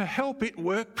work to help it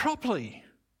work properly.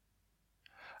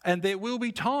 And there will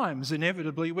be times,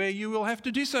 inevitably, where you will have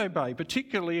to disobey,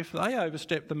 particularly if they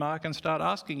overstep the mark and start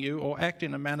asking you or act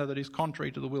in a manner that is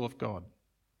contrary to the will of God.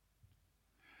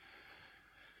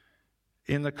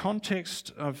 In the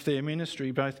context of their ministry,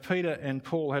 both Peter and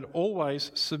Paul had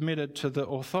always submitted to the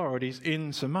authorities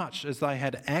in so much as they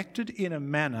had acted in a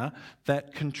manner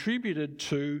that contributed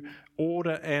to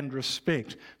order and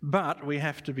respect. But we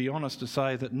have to be honest to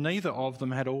say that neither of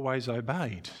them had always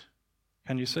obeyed.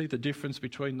 Can you see the difference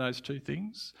between those two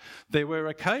things? There were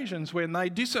occasions when they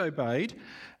disobeyed,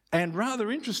 and rather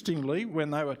interestingly,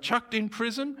 when they were chucked in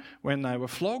prison, when they were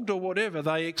flogged or whatever,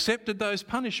 they accepted those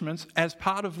punishments as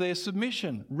part of their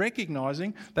submission,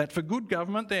 recognising that for good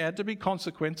government there had to be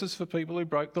consequences for people who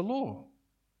broke the law.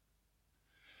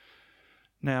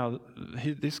 Now,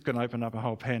 this can open up a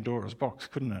whole Pandora's box,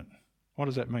 couldn't it? What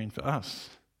does that mean for us?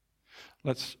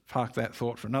 Let's park that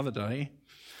thought for another day.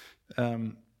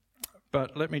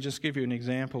 But let me just give you an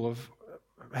example of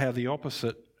how the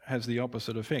opposite has the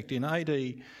opposite effect. In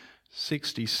AD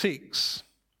 66,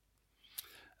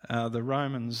 the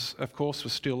Romans, of course, were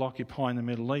still occupying the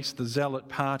Middle East. The Zealot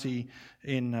party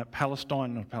in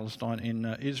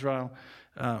Israel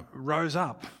rose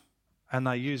up, and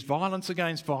they used violence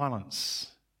against violence.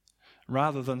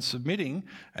 Rather than submitting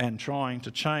and trying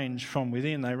to change from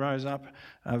within, they rose up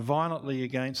violently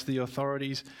against the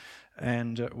authorities.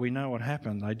 And we know what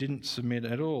happened. They didn't submit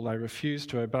at all. They refused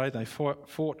to obey. They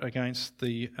fought against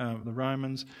the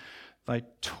Romans. They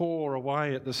tore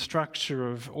away at the structure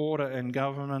of order and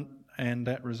government, and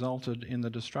that resulted in the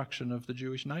destruction of the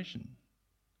Jewish nation.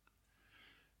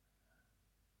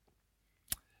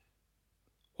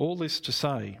 All this to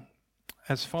say,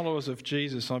 as followers of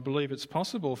Jesus, I believe it's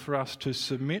possible for us to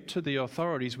submit to the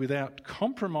authorities without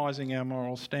compromising our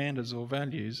moral standards or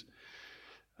values,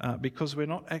 because we're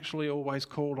not actually always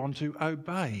called on to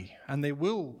obey. And there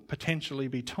will potentially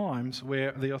be times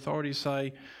where the authorities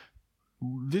say,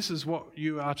 this is what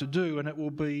you are to do, and it will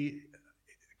be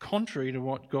contrary to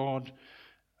what God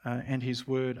and His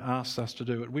Word asks us to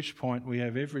do, at which point we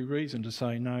have every reason to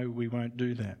say, no, we won't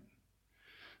do that.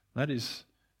 That is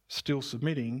still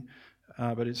submitting,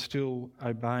 but it's still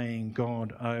obeying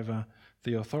God over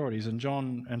the authorities. And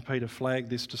John and Peter flagged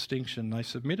this distinction. They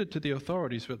submitted to the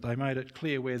authorities, but they made it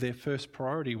clear where their first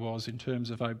priority was in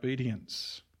terms of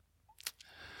obedience.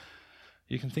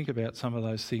 You can think about some of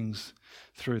those things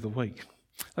through the week.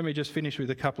 Let me just finish with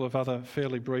a couple of other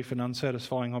fairly brief and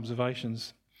unsatisfying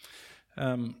observations.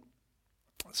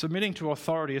 Submitting to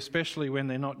authority, especially when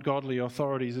they're not godly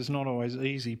authorities, is not always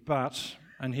easy, but,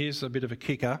 and here's a bit of a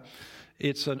kicker,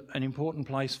 it's an important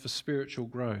place for spiritual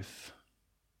growth.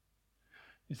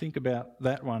 You think about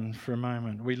that one for a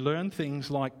moment. We learn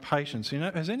things like patience. You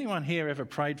know, has anyone here ever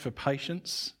prayed for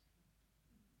patience?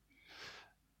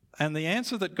 And the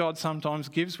answer that God sometimes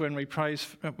gives when we pray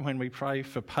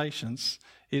for patience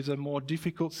is a more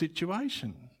difficult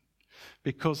situation,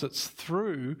 because it's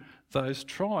through those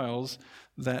trials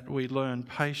that we learn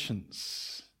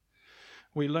patience.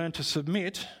 We learn to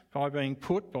submit by being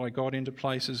put by God into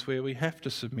places where we have to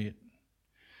submit.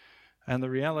 And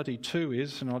the reality too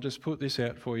is, and I'll just put this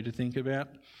out for you to think about,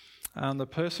 the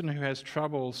person who has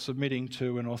trouble submitting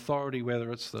to an authority,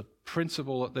 whether it's the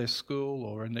principal at their school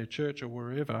or in their church or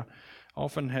wherever,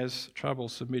 often has trouble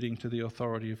submitting to the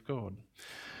authority of God.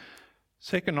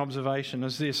 Second observation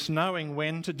is this: knowing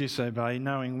when to disobey,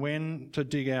 knowing when to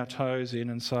dig our toes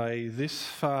in and say, this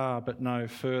far but no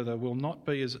further, will not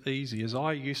be as easy as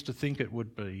I used to think it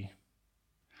would be.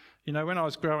 You know, when I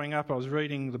was growing up, I was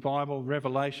reading the Bible,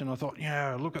 Revelation. I thought,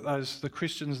 yeah, look at the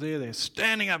Christians there. They're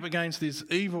standing up against this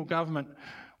evil government.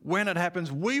 When it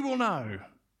happens, we will know.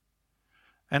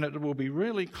 And it will be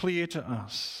really clear to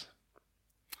us.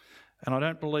 And I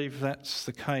don't believe that's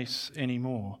the case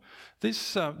anymore.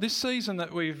 This season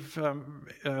that we've,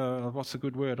 what's a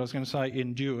good word? I was going to say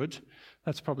endured.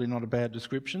 That's probably not a bad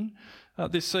description.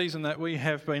 This season that we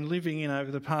have been living in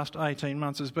over the past 18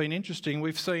 months has been interesting.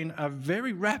 We've seen a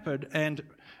very rapid and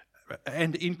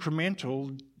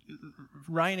incremental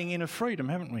reining in of freedom,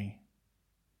 haven't we?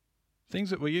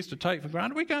 Things that we used to take for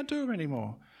granted, we can't do them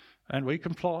anymore. And we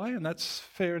comply, and that's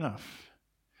fair enough.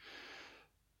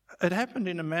 It happened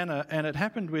in a manner, and it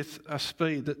happened with a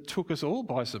speed that took us all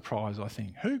by surprise, I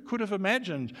think. Who could have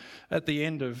imagined at the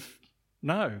end of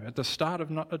know at the start of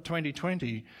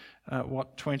 2020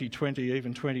 what 2020,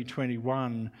 even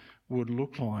 2021 would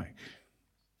look like.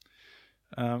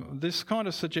 This kind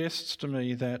of suggests to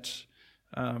me that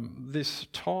this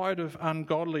tide of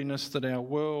ungodliness that our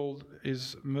world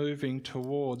is moving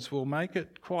towards will make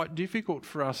it quite difficult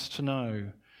for us to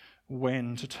know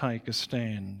when to take a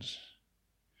stand.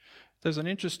 There's an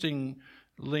interesting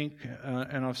link,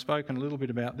 and I've spoken a little bit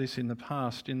about this in the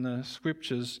past, in the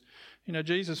scriptures. You know,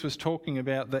 Jesus was talking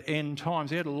about the end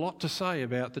times. He had a lot to say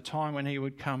about the time when he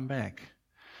would come back.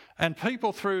 And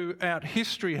people throughout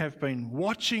history have been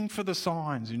watching for the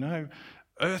signs, you know,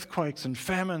 earthquakes and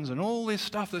famines and all this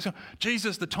stuff.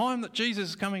 Jesus, the time that Jesus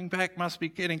is coming back must be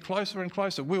getting closer and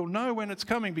closer. We'll know when it's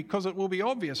coming because it will be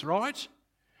obvious, right?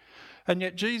 And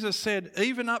yet Jesus said,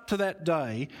 even up to that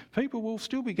day, people will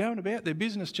still be going about their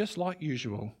business just like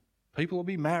usual. People will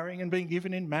be marrying and being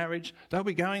given in marriage. They'll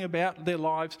be going about their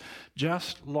lives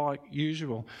just like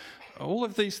usual. All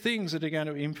of these things that are going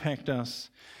to impact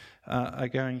us are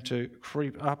going to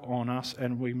creep up on us,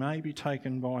 and we may be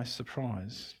taken by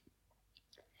surprise.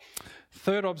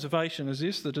 Third observation is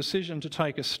this: the decision to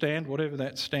take a stand, whatever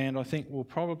that stand, I think will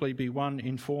probably be one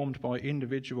informed by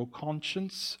individual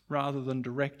conscience rather than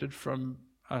directed from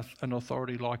an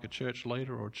authority like a church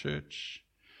leader or church.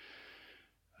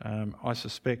 I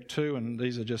suspect too, and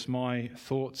these are just my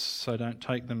thoughts, so don't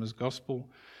take them as gospel,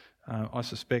 I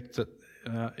suspect that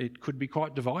it could be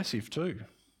quite divisive too,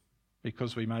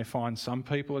 because we may find some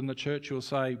people in the church who will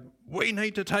say, we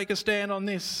need to take a stand on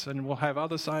this, and we'll have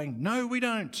others saying, no, we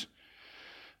don't.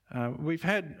 We've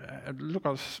had,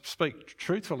 I'll speak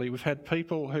truthfully, we've had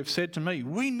people who've said to me,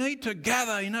 we need to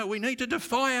gather, we need to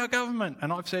defy our government.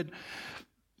 And I've said,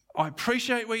 I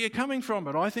appreciate where you're coming from,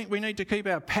 but I think we need to keep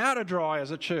our powder dry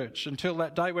as a church until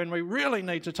that day when we really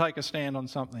need to take a stand on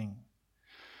something.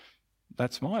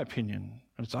 That's my opinion.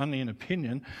 It's only an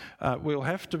opinion. We'll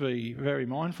have to be very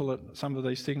mindful that some of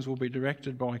these things will be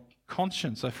directed by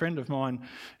conscience. A friend of mine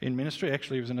in ministry,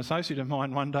 actually he was an associate of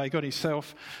mine one day, got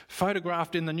himself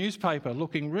photographed in the newspaper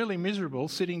looking really miserable,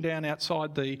 sitting down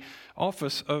outside the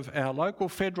office of our local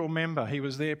federal member. He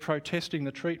was there protesting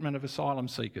the treatment of asylum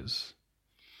seekers.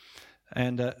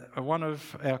 And one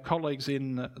of our colleagues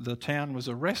in the town was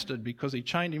arrested because he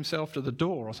chained himself to the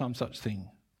door or some such thing.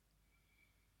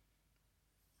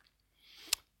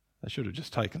 They should have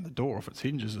just taken the door off its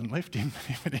hinges and left him,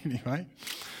 but anyway.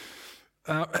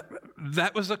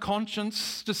 That was a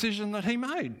conscience decision that he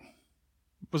made.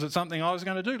 Was it something I was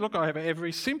going to do? Look, I have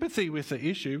every sympathy with the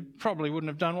issue. Probably wouldn't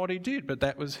have done what he did, but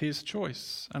that was his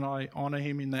choice, and I honour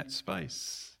him in that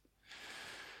space.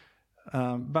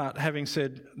 But having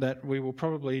said that, we will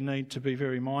probably need to be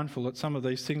very mindful that some of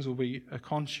these things will be a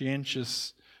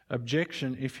conscientious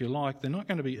objection, if you like. They're not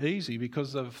going to be easy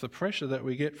because of the pressure that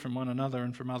we get from one another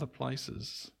and from other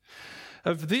places.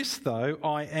 Of this, though,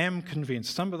 I am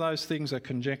convinced. Some of those things are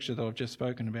conjecture that I've just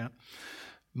spoken about.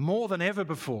 More than ever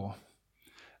before,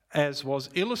 as was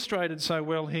illustrated so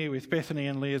well here with Bethany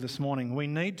and Leah this morning, we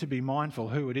need to be mindful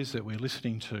who it is that we're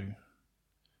listening to,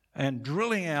 and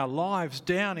drilling our lives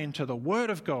down into the Word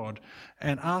of God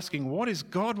and asking, what is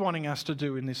God wanting us to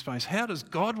do in this space? How does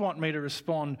God want me to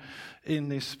respond in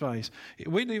this space?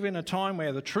 We live in a time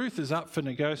where the truth is up for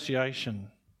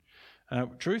negotiation.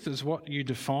 Truth is what you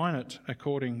define it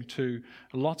according to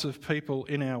lots of people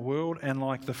in our world, and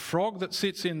like the frog that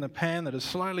sits in the pan that is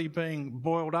slowly being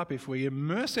boiled up, if we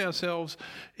immerse ourselves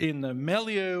in the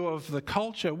milieu of the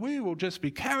culture, we will just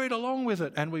be carried along with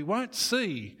it, and we won't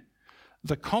see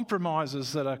the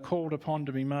compromises that are called upon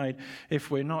to be made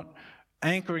if we're not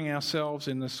anchoring ourselves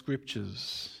in the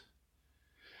scriptures.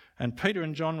 And Peter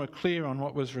and John were clear on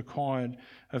what was required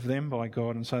of them by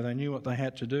God, and so they knew what they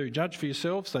had to do. Judge for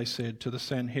yourselves, they said to the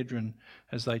Sanhedrin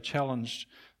as they challenged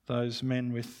those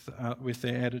men with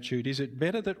their attitude. Is it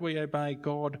better that we obey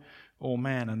God or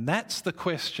man? And that's the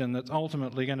question that's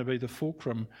ultimately going to be the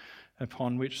fulcrum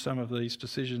upon which some of these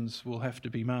decisions will have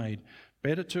to be made.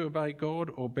 Better to obey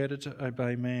God or better to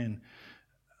obey man?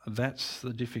 That's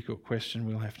the difficult question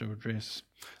we'll have to address.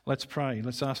 Let's pray.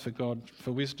 Let's ask for God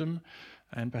for wisdom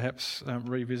and perhaps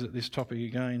revisit this topic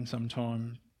again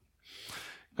sometime.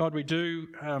 God, we do,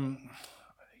 I'm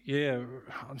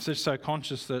just so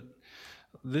conscious that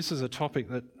this is a topic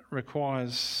that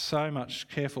requires so much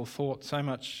careful thought, so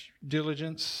much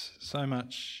diligence, so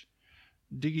much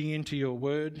digging into your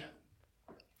word.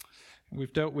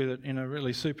 We've dealt with it in a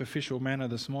really superficial manner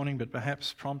this morning, but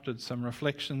perhaps prompted some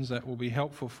reflections that will be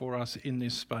helpful for us in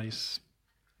this space.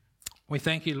 We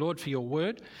thank you, Lord, for your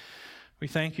word. We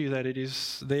thank you that it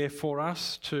is there for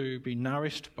us to be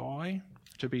nourished by,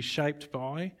 to be shaped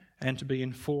by, and to be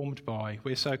informed by.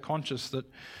 We're so conscious that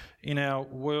In our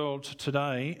world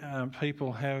today,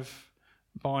 people have,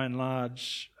 by and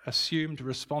large, assumed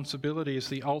responsibility as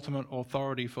the ultimate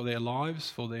authority for their lives,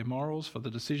 for their morals, for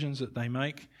the decisions that they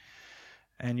make,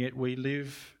 and yet we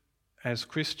live as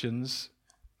Christians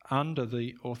under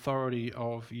the authority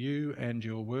of you and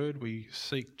your word. We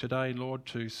seek today, Lord,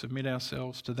 to submit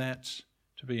ourselves to that,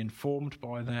 to be informed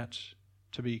by that,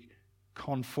 to be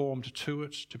conformed to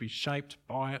it, to be shaped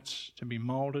by it, to be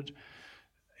moulded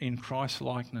in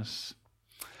Christ-likeness.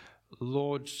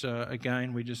 Lord,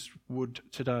 again, we just would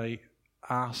today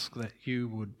ask that you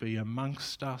would be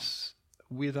amongst us,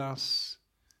 with us,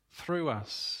 through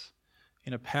us,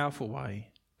 in a powerful way,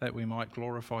 that we might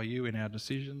glorify you in our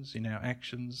decisions, in our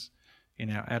actions,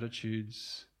 in our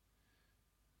attitudes,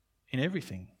 in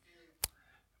everything.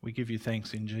 We give you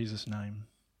thanks in Jesus' name.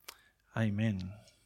 Amen.